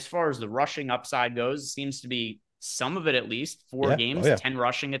 And as far as the rushing upside goes, seems to be some of it at least. Four Yeah. Oh games, yeah. 10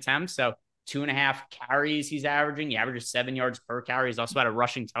 rushing attempts. So 2.5 carries he's averaging. He averages 7 yards per carry. He's also had a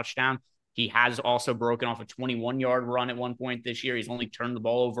rushing touchdown. He has also broken off a 21-yard run at one point this year. He's only turned the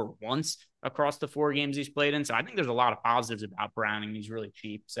ball over once across the 4 games he's played in. So I think there's a lot of positives about Browning. He's really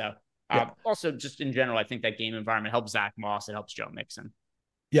cheap. So Yeah. also, just in general, I think that game environment helps Zach Moss. It helps Joe Mixon.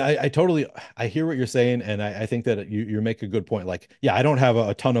 Yeah, I hear what you're saying, and I think that you make a good point. Like, yeah, I don't have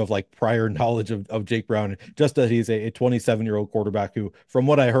a ton of like prior knowledge of Jake Brown, just that he's a 27-year-old quarterback who, from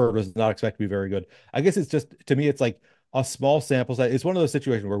what I heard, was not expected to be very good. I guess it's just, to me, it's like a small sample size. It's one of those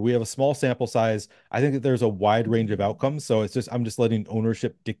situations where we have a small sample size. I think that there's a wide range of outcomes. So I'm just letting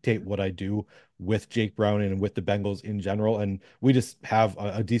ownership dictate what I do with Jake Brown and with the Bengals in general. And we just have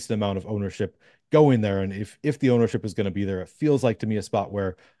a decent amount of ownership going there. And if the ownership is going to be there, it feels like to me a spot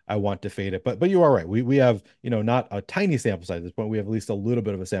where I want to fade it. But you are right. We have, not a tiny sample size at this point. We have at least a little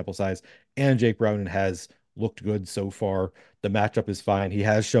bit of a sample size, and Jake Brown has looked good so far. The matchup is fine. He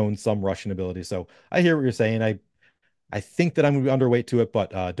has shown some rushing ability. So I hear what you're saying. I think that I'm going to be underweight to it,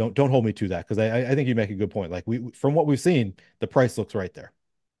 but don't hold me to that because I think you make a good point. Like we from what we've seen, the price looks right there.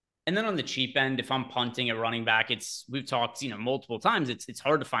 And then on the cheap end, if I'm punting at running back, we've talked, multiple times. It's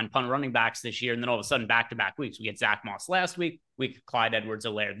hard to find punt running backs this year. And then all of a sudden, back-to-back weeks, we get Zach Moss last week Clyde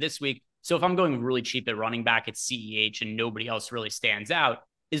Edwards-Helaire this week. So if I'm going really cheap at running back, it's CEH and nobody else really stands out.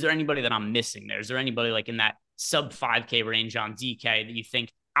 Is there anybody that I'm missing there? Is there anybody like in that sub 5K range on DK that you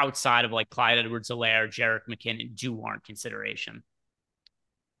think outside of like Clyde Edwards-Helaire, Jerick McKinnon do warrant consideration?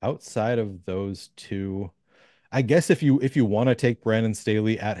 Outside of those two, I guess if you want to take Brandon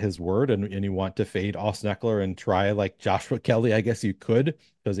Staley at his word and you want to fade Austin Eckler and try like Joshua Kelly, I guess you could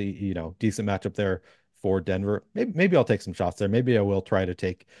because decent matchup there for Denver. Maybe I'll take some shots there. Maybe I will try to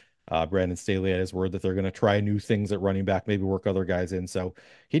take Brandon Staley at his word that they're going to try new things at running back, maybe work other guys in. So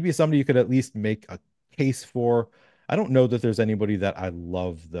he'd be somebody you could at least make a case for. I don't know that there's anybody that I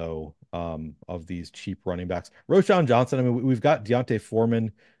love though, of these cheap running backs. Roschon Johnson. I mean, we've got Deontay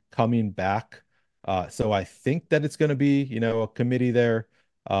Foreman coming back. So I think that it's going to be, a committee there.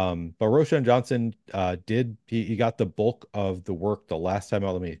 But Roschon Johnson he got the bulk of the work the last time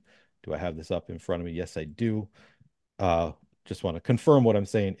out. Do I have this up in front of me? Yes, I do. Uh, just want to confirm what I'm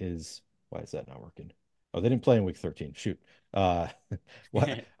saying is, why is that not working? Oh, they didn't play in week 13. Shoot. Uh,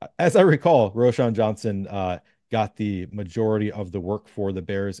 what, as I recall, Roschon Johnson got the majority of the work for the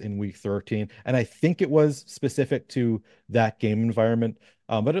Bears in week 13. And I think it was specific to that game environment.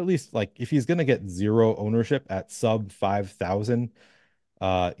 But at least like if he's going to get zero ownership at sub 5,000,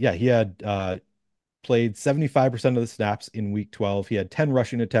 yeah, he had played 75% of the snaps in week 12. He had 10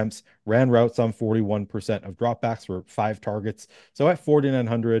 rushing attempts, ran routes on 41% of dropbacks for 5 targets. So at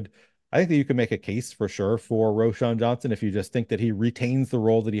 4,900, I think that you can make a case for sure for Roschon Johnson if you just think that he retains the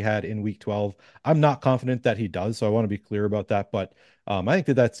role that he had in week 12. I'm not confident that he does, so I want to be clear about that. But I think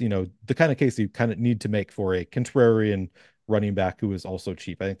that that's, the kind of case you kind of need to make for a contrarian running back who is also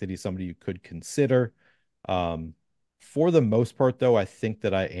cheap. I think that he's somebody you could consider. Um, for the most part, though, I think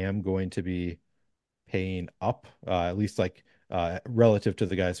that I am going to be paying up, at least like relative to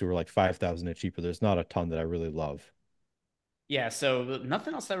the guys who were like 5,000 and cheaper. There's not a ton that I really love. Yeah, so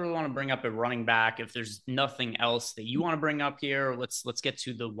nothing else I really want to bring up at running back. If there's nothing else that you want to bring up here, let's get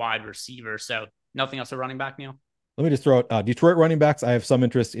to the wide receiver. So nothing else at running back, Neil? Let me just throw out Detroit running backs. I have some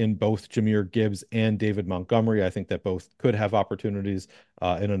interest in both Jahmyr Gibbs and David Montgomery. I think that both could have opportunities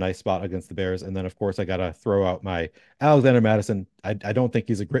in a nice spot against the Bears. And then, of course, I got to throw out my Alexander Madison. I don't think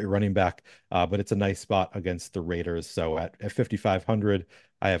he's a great running back, but it's a nice spot against the Raiders. So at 5,500,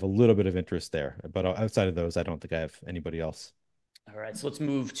 I have a little bit of interest there. But outside of those, I don't think I have anybody else. All right, so let's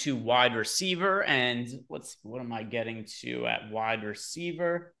move to wide receiver. And what am I getting to at wide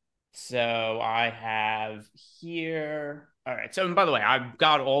receiver? So I have here. All right. So, and by the way, I've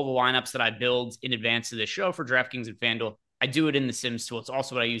got all the lineups that I build in advance of this show for DraftKings and FanDuel. I do it in the Sims tool. It's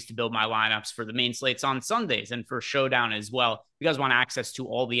also what I use to build my lineups for the main slates on Sundays and for Showdown as well. If you guys want access to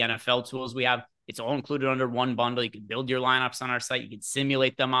all the NFL tools we have, it's all included under one bundle. You can build your lineups on our site. You can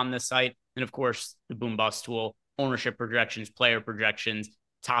simulate them on the site. And of course, the Boom Bust tool, ownership projections, player projections,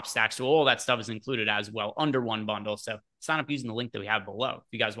 top stacks. So all that stuff is included as well under one bundle. So sign up using the link that we have below if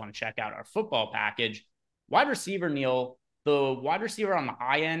you guys want to check out our football package. Wide receiver, Neil, the wide receiver on the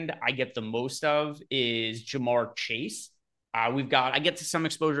high end I get the most of is Jamar Chase. I get to some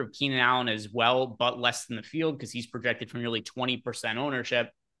exposure of Keenan Allen as well, but less than the field because he's projected for nearly 20% ownership.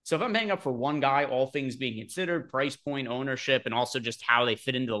 So if I'm paying up for one guy, all things being considered, price point, ownership, and also just how they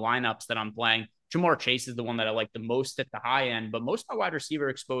fit into the lineups that I'm playing, Jamar Chase is the one that I like the most at the high end, but most of my wide receiver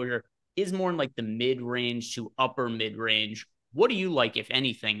exposure is more in like the mid-range to upper mid-range. What do you like, if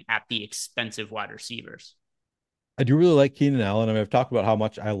anything, at the expensive wide receivers? I do really like Keenan Allen. I mean, I've talked about how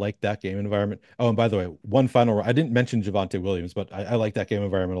much I like that game environment. Oh, and by the way, one final, I didn't mention Javonte Williams, but I like that game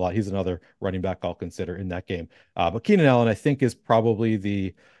environment a lot. He's another running back I'll consider in that game. But Keenan Allen, I think, is probably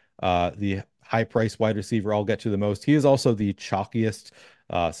the high price wide receiver I'll get to the most. He is also the chalkiest.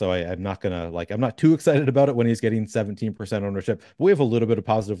 So I'm not gonna I'm not too excited about it when he's getting 17% ownership. But we have a little bit of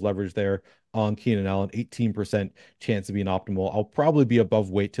positive leverage there on Keenan Allen, 18% chance of being optimal. I'll probably be above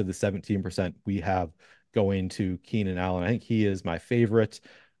weight to the 17% we have going to Keenan Allen. I think he is my favorite.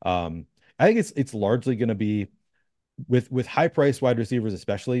 I think it's largely going to be with high price wide receivers,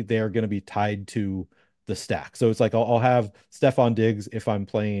 especially, they are going to be tied to the stack. So it's like I'll have Stephon Diggs if I'm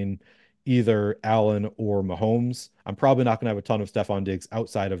playing either Allen or Mahomes. I'm probably not going to have a ton of Stephon Diggs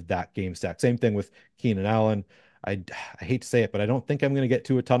outside of that game stack. Same thing with Keenan Allen. I hate to say it, but I don't think I'm going to get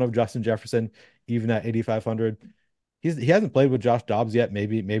to a ton of Justin Jefferson, even at 8,500. he hasn't played with Josh Dobbs yet.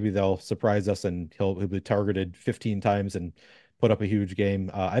 Maybe they'll surprise us and he'll be targeted 15 times and put up a huge game.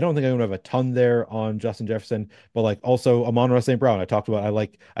 I don't think I'm gonna have a ton there on Justin Jefferson, but like also Amon-Ra St. Brown. I talked about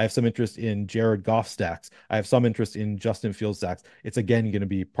I have some interest in Jared Goff stacks. I have some interest in Justin Fields stacks. It's again going to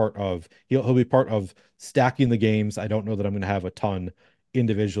be part of he'll be part of stacking the games. I don't know that I'm going to have a ton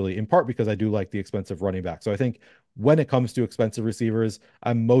individually, in part because I do like the expensive running back. So I think when it comes to expensive receivers,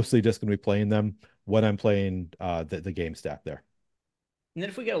 I'm mostly just going to be playing them when I'm playing the game stack there. And then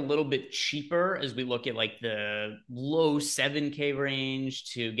if we get a little bit cheaper as we look at like the low 7K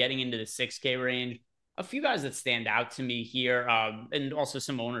range to getting into the 6K range, a few guys that stand out to me here, and also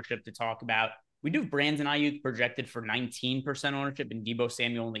some ownership to talk about. We do have Brandon Ayuk projected for 19% ownership and Deebo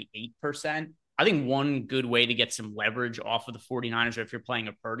Samuel only 8%. I think one good way to get some leverage off of the 49ers, or if you're playing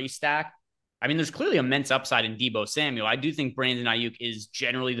a Purdy stack, I mean, there's clearly immense upside in Deebo Samuel. I do think Brandon Ayuk is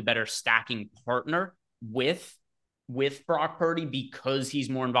generally the better stacking partner with Brock Purdy because he's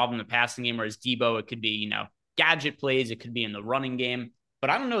more involved in the passing game, whereas Deebo, it could be, gadget plays, it could be in the running game. But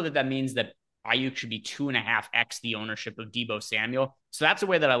I don't know that that means that Ayuk should be 2.5x the ownership of Deebo Samuel. So that's a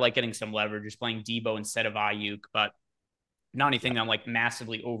way that I like getting some leverage, is playing Deebo instead of Ayuk, but not anything that I'm like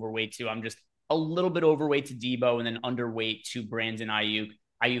massively overweight to. I'm just a little bit overweight to Deebo and then underweight to Brandon Ayuk.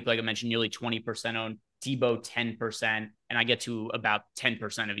 Ayuk, like I mentioned, nearly 20% owned. Deebo 10%, and I get to about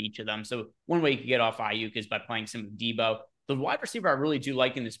 10% of each of them. So one way you could get off Ayuk is by playing some of Deebo. The wide receiver I really do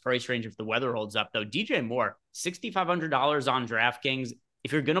like in this price range if the weather holds up, though, DJ Moore, $6,500 on DraftKings.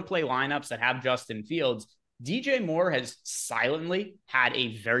 If you're going to play lineups that have Justin Fields, DJ Moore has silently had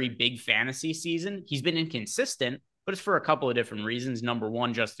a very big fantasy season. He's been inconsistent, but it's for a couple of different reasons. Number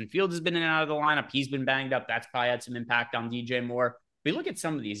one, Justin Fields has been in and out of the lineup. He's been banged up. That's probably had some impact on DJ Moore. We look at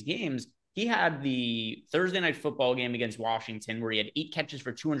some of these games. He had the Thursday night football game against Washington where he had 8 catches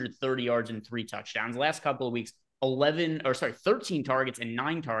for 230 yards and 3 touchdowns. Last couple of weeks, 13 targets and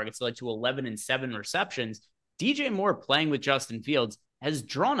 9 targets led to 11 and 7 receptions. DJ Moore playing with Justin Fields has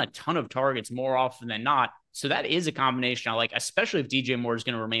drawn a ton of targets more often than not. So that is a combination I like, especially if DJ Moore is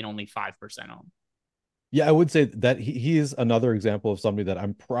going to remain only 5% on. Yeah, I would say that he is another example of somebody that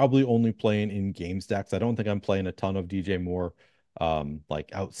I'm probably only playing in game stacks. I don't think I'm playing a ton of DJ Moore, like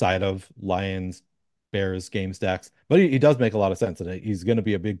outside of Lions, Bears game stacks, but he does make a lot of sense, and he's going to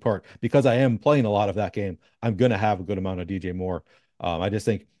be a big part because I am playing a lot of that game. I'm going to have a good amount of DJ Moore. I just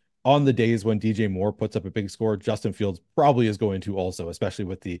think on the days when DJ Moore puts up a big score, Justin Fields probably is going to also, especially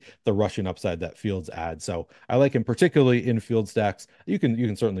with the rushing upside that Fields adds. So I like him particularly in field stacks. You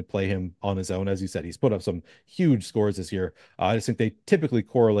can certainly play him on his own. As you said, he's put up some huge scores this year. I just think they typically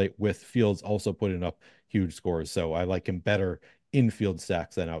correlate with Fields also putting up huge scores. So I like him better in field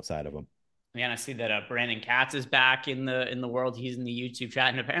stacks than outside of them. Yeah, and I see that Brandon Katz is back in the world. He's in the YouTube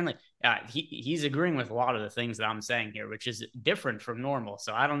chat, and apparently he's agreeing with a lot of the things that I'm saying here, which is different from normal.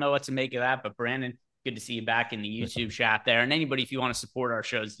 So I don't know what to make of that. But Brandon, good to see you back in the YouTube chat there. And anybody, if you want to support our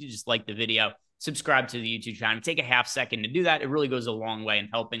shows, you just like the video, subscribe to the YouTube channel. Take a half second to do that. It really goes a long way in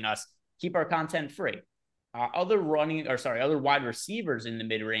helping us keep our content free. Other wide receivers in the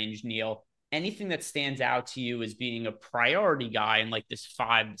mid range, Neil. Anything that stands out to you as being a priority guy in like this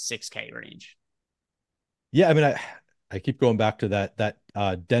 5-6K range? Yeah, I mean, I keep going back to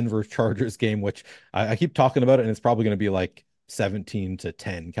that Denver Chargers game, which I keep talking about it, and it's probably going to be like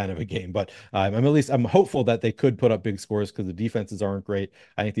 17-10 kind of a game. But I'm hopeful that they could put up big scores because the defenses aren't great.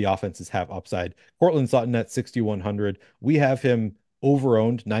 I think the offenses have upside. Cortland Sutton at 6,100. We have him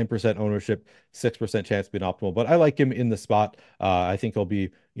over-owned, 9% ownership, 6% chance being optimal. But I like him in the spot. I think he'll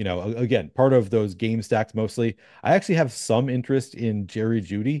be, again, part of those game stacks mostly. I actually have some interest in Jerry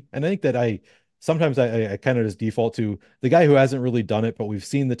Jeudy, and I think that sometimes I kind of just default to the guy who hasn't really done it, but we've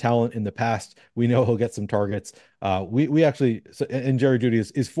seen the talent in the past. We know he'll get some targets. We actually, and Jerry Jeudy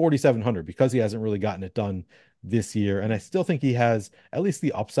is 4,700 because he hasn't really gotten it done this year. And I still think he has at least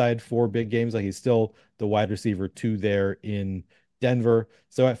the upside for big games. Like he's still the wide receiver 2 there in Denver.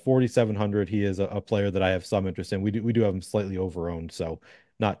 So at 4,700, he is a player that I have some interest in. We do have him slightly over-owned, so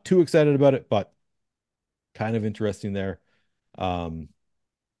not too excited about it, but kind of interesting there. Trying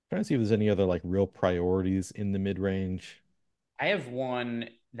to see if there's any other like real priorities in the mid-range. I have one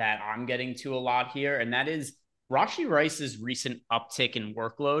that I'm getting to a lot here, and that is Rashee Rice's recent uptick in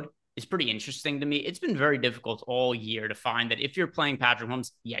workload is pretty interesting to me. It's been very difficult all year to find that if you're playing Patrick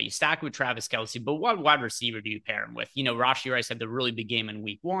Mahomes, yeah, you stack with Travis Kelce, but what wide receiver do you pair him with? Rashee Rice had the really big game in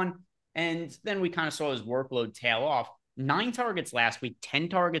week 1, and then we kind of saw his workload tail off. 9 targets last week, 10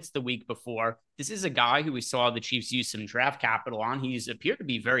 targets the week before. This is a guy who we saw the Chiefs use some draft capital on. He's appeared to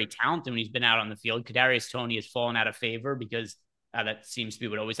be very talented when he's been out on the field. Kadarius Toney has fallen out of favor because That seems to be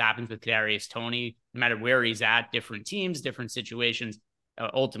what always happens with Kadarius Toney. No matter where he's at, different teams, different situations.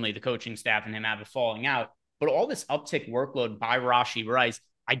 Ultimately, the coaching staff and him have a falling out. But all this uptick workload by Rashee Rice,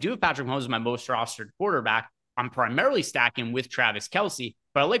 I do have Patrick Mahomes as my most rostered quarterback. I'm primarily stacking with Travis Kelce,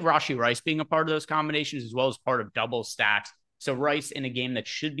 but I like Rashee Rice being a part of those combinations as well as part of double stacks. So Rice in a game that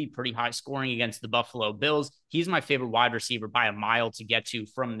should be pretty high scoring against the Buffalo Bills, he's my favorite wide receiver by a mile to get to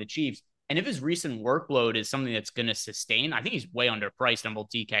from the Chiefs. And if his recent workload is something that's going to sustain, I think he's way underpriced on both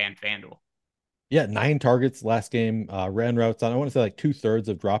DK and FanDuel. Yeah, 9 targets last game. Ran routes on, I want to say like 2/3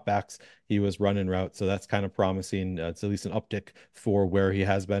 of dropbacks. He was running routes, so that's kind of promising. It's at least an uptick for where he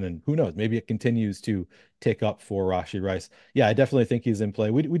has been, and who knows, maybe it continues to tick up for Rashee Rice. Yeah, I definitely think he's in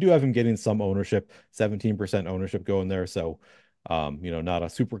play. We do have him getting some ownership, 17% ownership going there. So, not a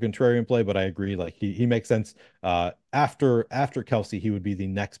super contrarian play, but I agree. Like he makes sense. After Kelsey, he would be the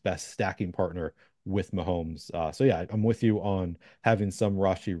next best stacking partner with Mahomes. So yeah, I'm with you on having some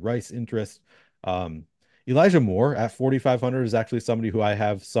Rashee Rice interest. Um, Elijah Moore at 4,500 is actually somebody who I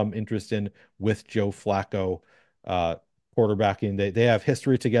have some interest in with Joe Flacco uh, quarterbacking. They have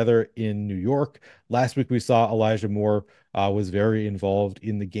history together in New York. Last week we saw Elijah Moore was very involved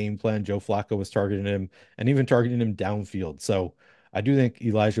in the game plan. Joe Flacco was targeting him and even targeting him downfield. So I do think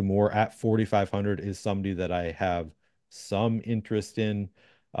Elijah Moore at 4,500 is somebody that I have some interest in.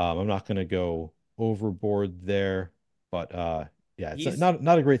 I'm not going to go overboard there, but yeah, it's He's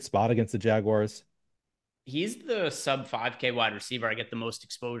not a great spot against the Jaguars. he's the sub 5K wide receiver I get the most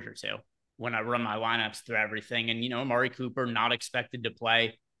exposure to when I run my lineups through everything. And, Amari Cooper not expected to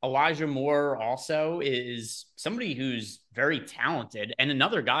play. Elijah Moore also is somebody who's very talented. And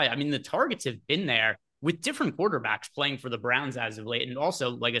another guy, I mean, the targets have been there with different quarterbacks playing for the Browns as of late. And also,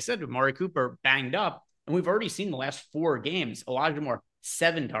 like I said, Amari Cooper banged up. And we've already seen the last 4 games, Elijah Moore,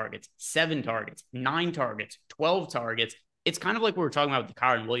 7 targets, 9 targets, 12 targets. It's kind of like we were talking about with the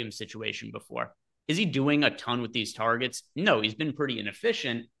Kyren Williams situation before. Is he doing a ton with these targets? No, he's been pretty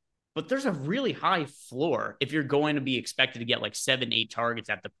inefficient, but there's a really high floor if you're going to be expected to get like 7, 8 targets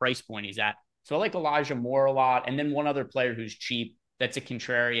at the price point he's at. So I like Elijah Moore a lot. And then one other player who's cheap that's a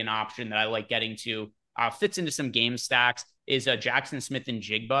contrarian option that I like getting to, fits into some game stacks, is Jackson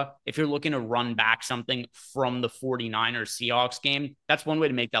Smith-Njigba. If you're looking to run back something from the 49ers Seahawks game, that's one way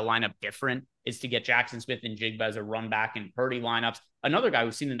to make that lineup different, is to get Jackson Smith-Njigba as a run back in Purdy lineups. Another guy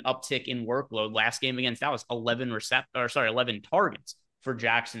who's seen an uptick in workload last game against Dallas, 11 targets for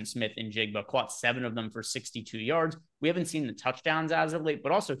Jackson Smith-Njigba, caught 7 of them for 62 yards. We haven't seen the touchdowns as of late,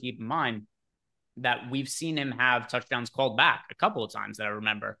 but also keep in mind that we've seen him have touchdowns called back a couple of times that I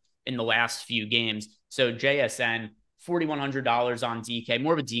remember in the last few games. So JSN, $4,100 on DK,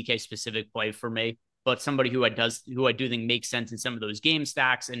 more of a DK specific play for me, but somebody who I do think makes sense in some of those game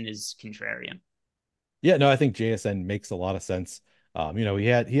stacks and is contrarian. Yeah, no, I think JSN makes a lot of sense. He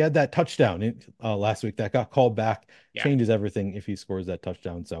had that touchdown last week that got called back, Yeah. changes everything if he scores that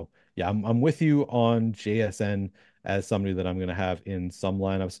touchdown. So yeah, I'm with you on JSN as somebody that I'm going to have in some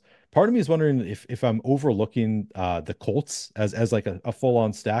lineups. Part of me is wondering if I'm overlooking the Colts as like a full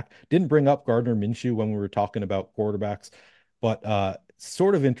on stack. Didn't bring up Gardner Minshew when we were talking about quarterbacks, but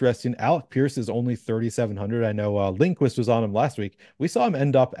sort of interesting. Alec Pierce is only 3,700. I know Lindquist was on him last week. We saw him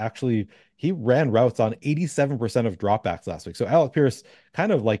end up actually, he ran routes on 87% of dropbacks last week. So Alec Pierce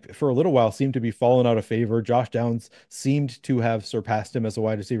kind of like for a little while seemed to be falling out of favor. Josh Downs seemed to have surpassed him as a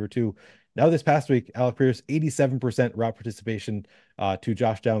wide receiver too. Now this past week, Alec Pierce 87% route participation to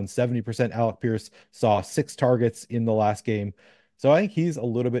Josh Downs 70%. Alec Pierce saw 6 targets in the last game. So I think he's a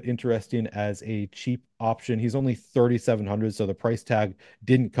little bit interesting as a cheap option. He's only 3,700, so the price tag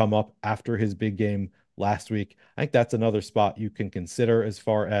didn't come up after his big game last week. I think that's another spot you can consider as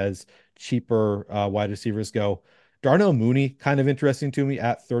far as cheaper wide receivers go. Darnell Mooney, kind of interesting to me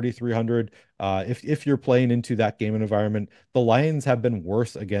at 3,300. If you're playing into that game environment, the Lions have been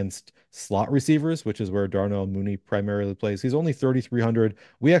worse against slot receivers, which is where Darnell Mooney primarily plays. He's only 3,300.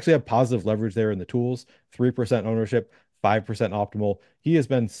 We actually have positive leverage there in the tools, 3% ownership. 5% optimal. He has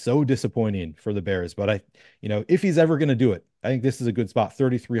been so disappointing for the Bears, but if he's ever going to do it, I think this is a good spot.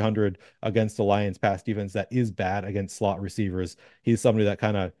 3,300 against the Lions pass defense that is bad against slot receivers. He's somebody that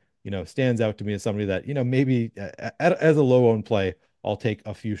kind of, stands out to me as somebody that, maybe as a low owned play, I'll take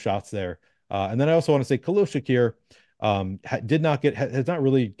a few shots there. And then I also want to say Khalil Shakir has not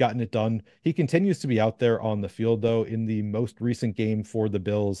really gotten it done. He continues to be out there on the field though. In the most recent game for the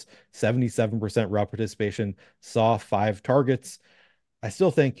Bills, 77% route participation, saw 5 targets. I still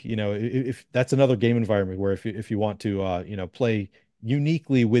think, if that's another game environment where if you want to, play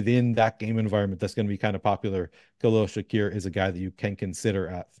uniquely within that game environment that's going to be kind of popular, Khalil Shakir is a guy that you can consider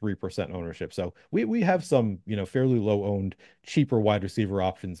at 3% ownership. So we have some, fairly low owned, cheaper wide receiver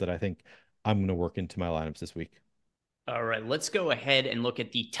options that I think I'm going to work into my lineups this week. All right, let's go ahead and look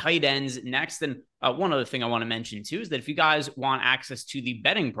at the tight ends next. And one other thing I want to mention too is that if you guys want access to the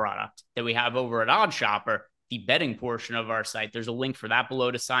betting product that we have over at Odd Shopper, the betting portion of our site, there's a link for that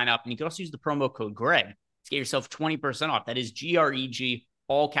below to sign up. And you can also use the promo code Greg to get yourself 20% off. That is GREG,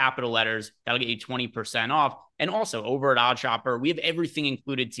 all capital letters. That'll get you 20% off. And also over at Odd Shopper, we have everything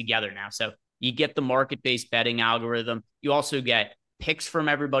included together now. So you get the market-based betting algorithm. You also get picks from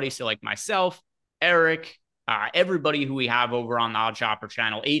everybody. So like myself, Eric, everybody who we have over on the Odd Shopper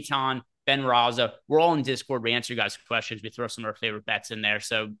channel, Aton, Ben Raza, we're all in Discord. We answer you guys' questions. We throw some of our favorite bets in there.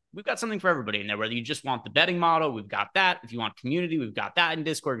 So we've got something for everybody in there. Whether you just want the betting model, we've got that. If you want community, we've got that in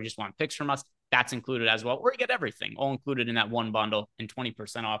Discord. If you just want picks from us, that's included as well. Or you get everything all included in that one bundle and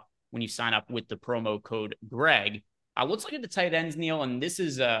 20% off when you sign up with the promo code Greg. Let's look at the tight ends, Neil. And this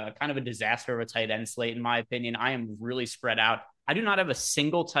is kind of a disaster of a tight end slate, in my opinion. I am really spread out. I do not have a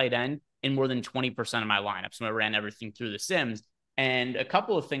single tight end in more than 20% of my lineups when I ran everything through the Sims. And a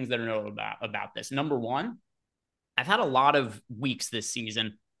couple of things that are notable about this. Number one, I've had a lot of weeks this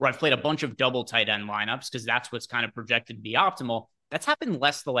season where I've played a bunch of double tight end lineups because that's what's kind of projected to be optimal. That's happened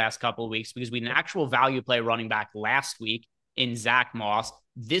less the last couple of weeks because we had an actual value play running back last week in Zach Moss.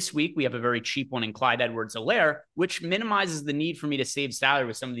 This week, we have a very cheap one in Clyde Edwards-Helaire, which minimizes the need for me to save salary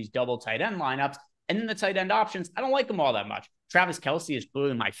with some of these double tight end lineups. And then the tight end options, I don't like them all that much. Travis Kelce is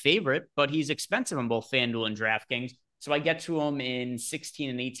clearly my favorite, but he's expensive on both FanDuel and DraftKings. So I get to him in 16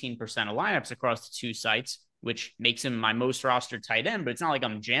 and 18% of lineups across the two sites, which makes him my most rostered tight end. But it's not like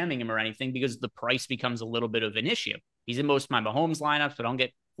I'm jamming him or anything because the price becomes a little bit of an issue. He's in most of my Mahomes lineups, but I don't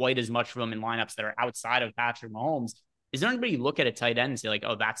get quite as much of him in lineups that are outside of Patrick Mahomes. Is there anybody you look at a tight end and say like,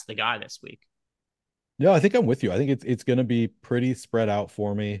 oh, that's the guy this week? No, I think I'm with you. I think it's going to be pretty spread out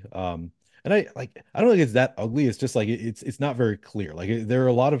for me. And I don't think it's that ugly. It's just like it's not very clear. Like there are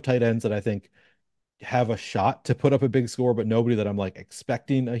a lot of tight ends that I think have a shot to put up a big score, but nobody that I'm like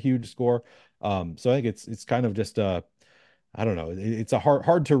expecting a huge score. So I think it's kind of just I don't know. It's a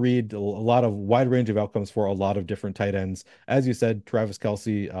hard to read. A lot of wide range of outcomes for a lot of different tight ends. As you said, Travis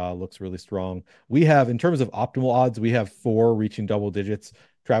Kelce looks really strong. We have, in terms of optimal odds, we have four reaching double digits.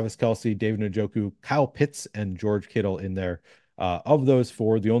 Travis Kelce, David Njoku, Kyle Pitts, and George Kittle in there. Of those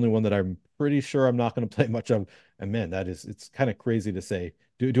four, the only one that I'm pretty sure I'm not going to play much of, and man, it's kind of crazy to say.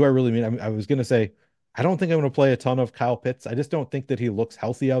 Do I really mean? I was going to say I don't think I'm going to play a ton of Kyle Pitts. I just don't think that he looks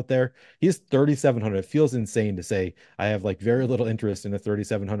healthy out there. He's 3,700. It feels insane to say I have like very little interest in a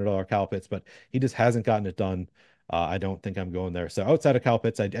 $3,700 Kyle Pitts, but he just hasn't gotten it done. I don't think I'm going there. So outside of Kyle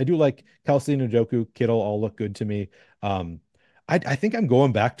Pitts, I do like Kelce and Njoku, Kittle all look good to me. I think I'm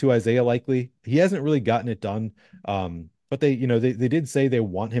going back to Isaiah Likely. He hasn't really gotten it done. But they did say they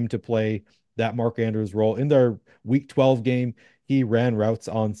want him to play that Mark Andrews role in their week 12 game. He ran routes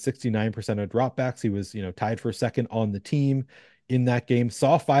on 69% of dropbacks. He was, tied for second on the team in that game,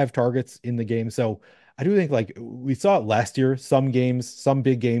 saw 5 targets in the game. So I do think like we saw it last year, some games, some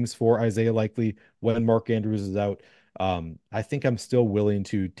big games for Isaiah Likely when Mark Andrews is out. I think I'm still willing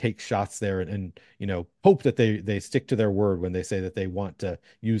to take shots there and hope that they stick to their word when they say that they want to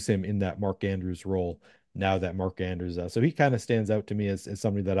use him in that Mark Andrews role now that Mark Andrews so he kind of stands out to me as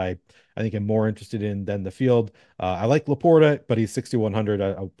somebody that I think I'm more interested in than the field. I like Laporta, but he's 6,100.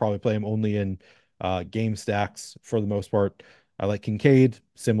 I'll probably play him only in game stacks for the most part. I like Kincaid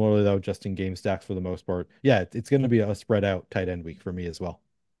similarly though, just in game stacks for the most part. Yeah, it's going to be a spread out tight end week for me as well.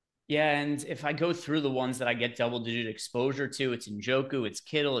 Yeah, and if I go through the ones that I get double-digit exposure to, it's Njoku, it's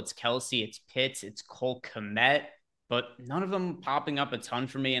Kittle, it's Kelce, it's Pitts, it's Cole Kmet, but none of them popping up a ton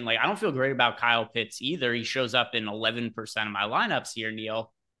for me. And like, I don't feel great about Kyle Pitts either. He shows up in 11% of my lineups here,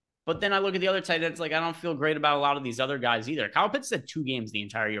 Neil. But then I look at the other tight ends, like I don't feel great about a lot of these other guys either. Kyle Pitts had 2 games the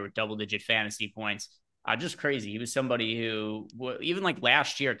entire year with double-digit fantasy points. Just crazy. He was somebody who, even like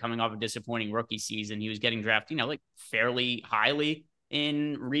last year, coming off a disappointing rookie season, he was getting drafted, like fairly highly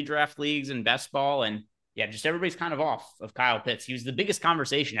in redraft leagues and best ball. And yeah, just everybody's kind of off of Kyle Pitts. He was the biggest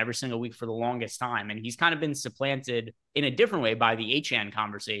conversation every single week for the longest time. And he's kind of been supplanted in a different way by the HN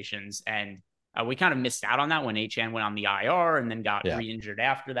conversations. And we kind of missed out on that when HN went on the IR and then got re-injured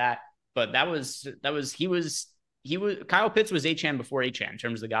after that. But Kyle Pitts was HN before HN in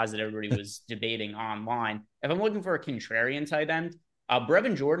terms of the guys that everybody was debating online. If I'm looking for a contrarian tight end,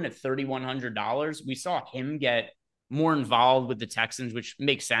 Brevin Jordan at $3,100, we saw him get more involved with the Texans, which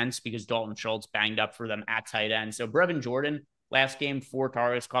makes sense because Dalton Schultz banged up for them at tight end. So Brevin Jordan, last game, 4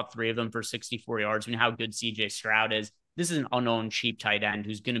 targets, caught 3 of them for 64 yards. We know how good CJ Stroud is. this is an unknown cheap tight end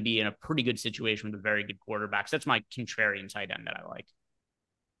who's going to be in a pretty good situation with a very good quarterback. So that's my contrarian tight end that I like.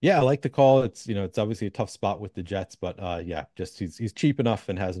 Yeah, I like the call. It's, it's obviously a tough spot with the Jets, but yeah, just he's cheap enough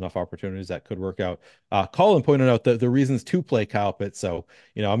and has enough opportunities that could work out. Colin pointed out the reasons to play Kyle Pitts. So,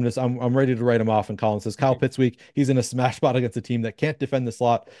 I'm ready to write him off. And Colin says Kyle Pitts week, he's in a smash spot against a team that can't defend the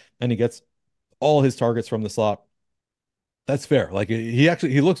slot, and he gets all his targets from the slot. That's fair. Like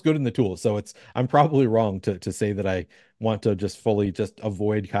he looks good in the tools. So I'm probably wrong to say that I want to just fully just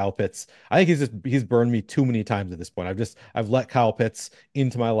avoid Kyle Pitts. I think he's burned me too many times at this point. I've let Kyle Pitts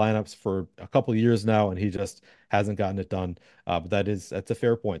into my lineups for a couple of years now, and he just hasn't gotten it done. But that's a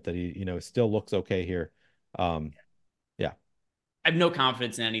fair point that he, still looks okay here. Yeah. I have no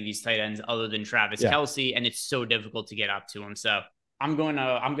confidence in any of these tight ends other than Travis Yeah. Kelce, and it's so difficult to get up to him. So I'm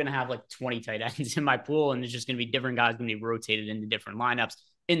gonna have like 20 tight ends in my pool, and it's just gonna be different guys gonna be rotated into different lineups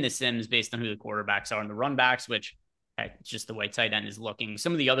in the Sims based on who the quarterbacks are and the run backs, which hey, it's just the way tight end is looking.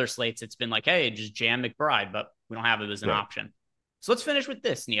 Some of the other slates, it's been like, hey, just jam McBride, but we don't have it as an option. So let's finish with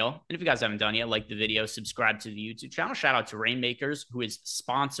this, Neil. And if you guys haven't done yet, like the video, subscribe to the YouTube channel. Shout out to Rainmakers, who is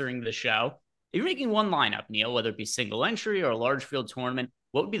sponsoring the show. If you're making one lineup, Neil, whether it be single entry or a large field tournament,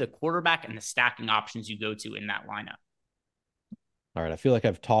 what would be the quarterback and the stacking options you go to in that lineup? All right. I feel like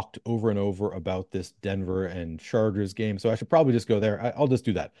I've talked over and over about this Denver and Chargers game, so I should probably just go there. I'll just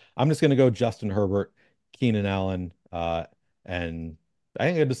do that. I'm just going to go Justin Herbert, Keenan Allen, and I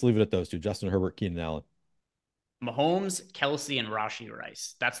think I'll just leave it at those two: Justin Herbert, Keenan Allen. Mahomes, Kelce, and Rashee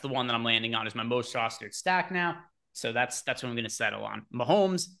Rice. That's the one that I'm landing on as my most rostered stack now. So that's what I'm going to settle on.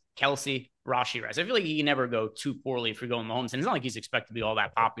 Mahomes, Kelce, Rashee Rice. I feel like you can never go too poorly if you're going Mahomes, and it's not like he's expected to be all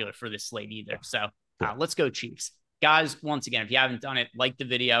that popular for this slate either. So let's go Chiefs. Guys, once again, if you haven't done it, like the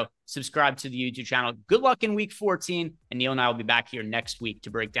video, subscribe to the YouTube channel. Good luck in week 14, and Neil and I will be back here next week to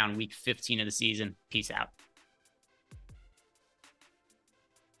break down week 15 of the season. Peace out.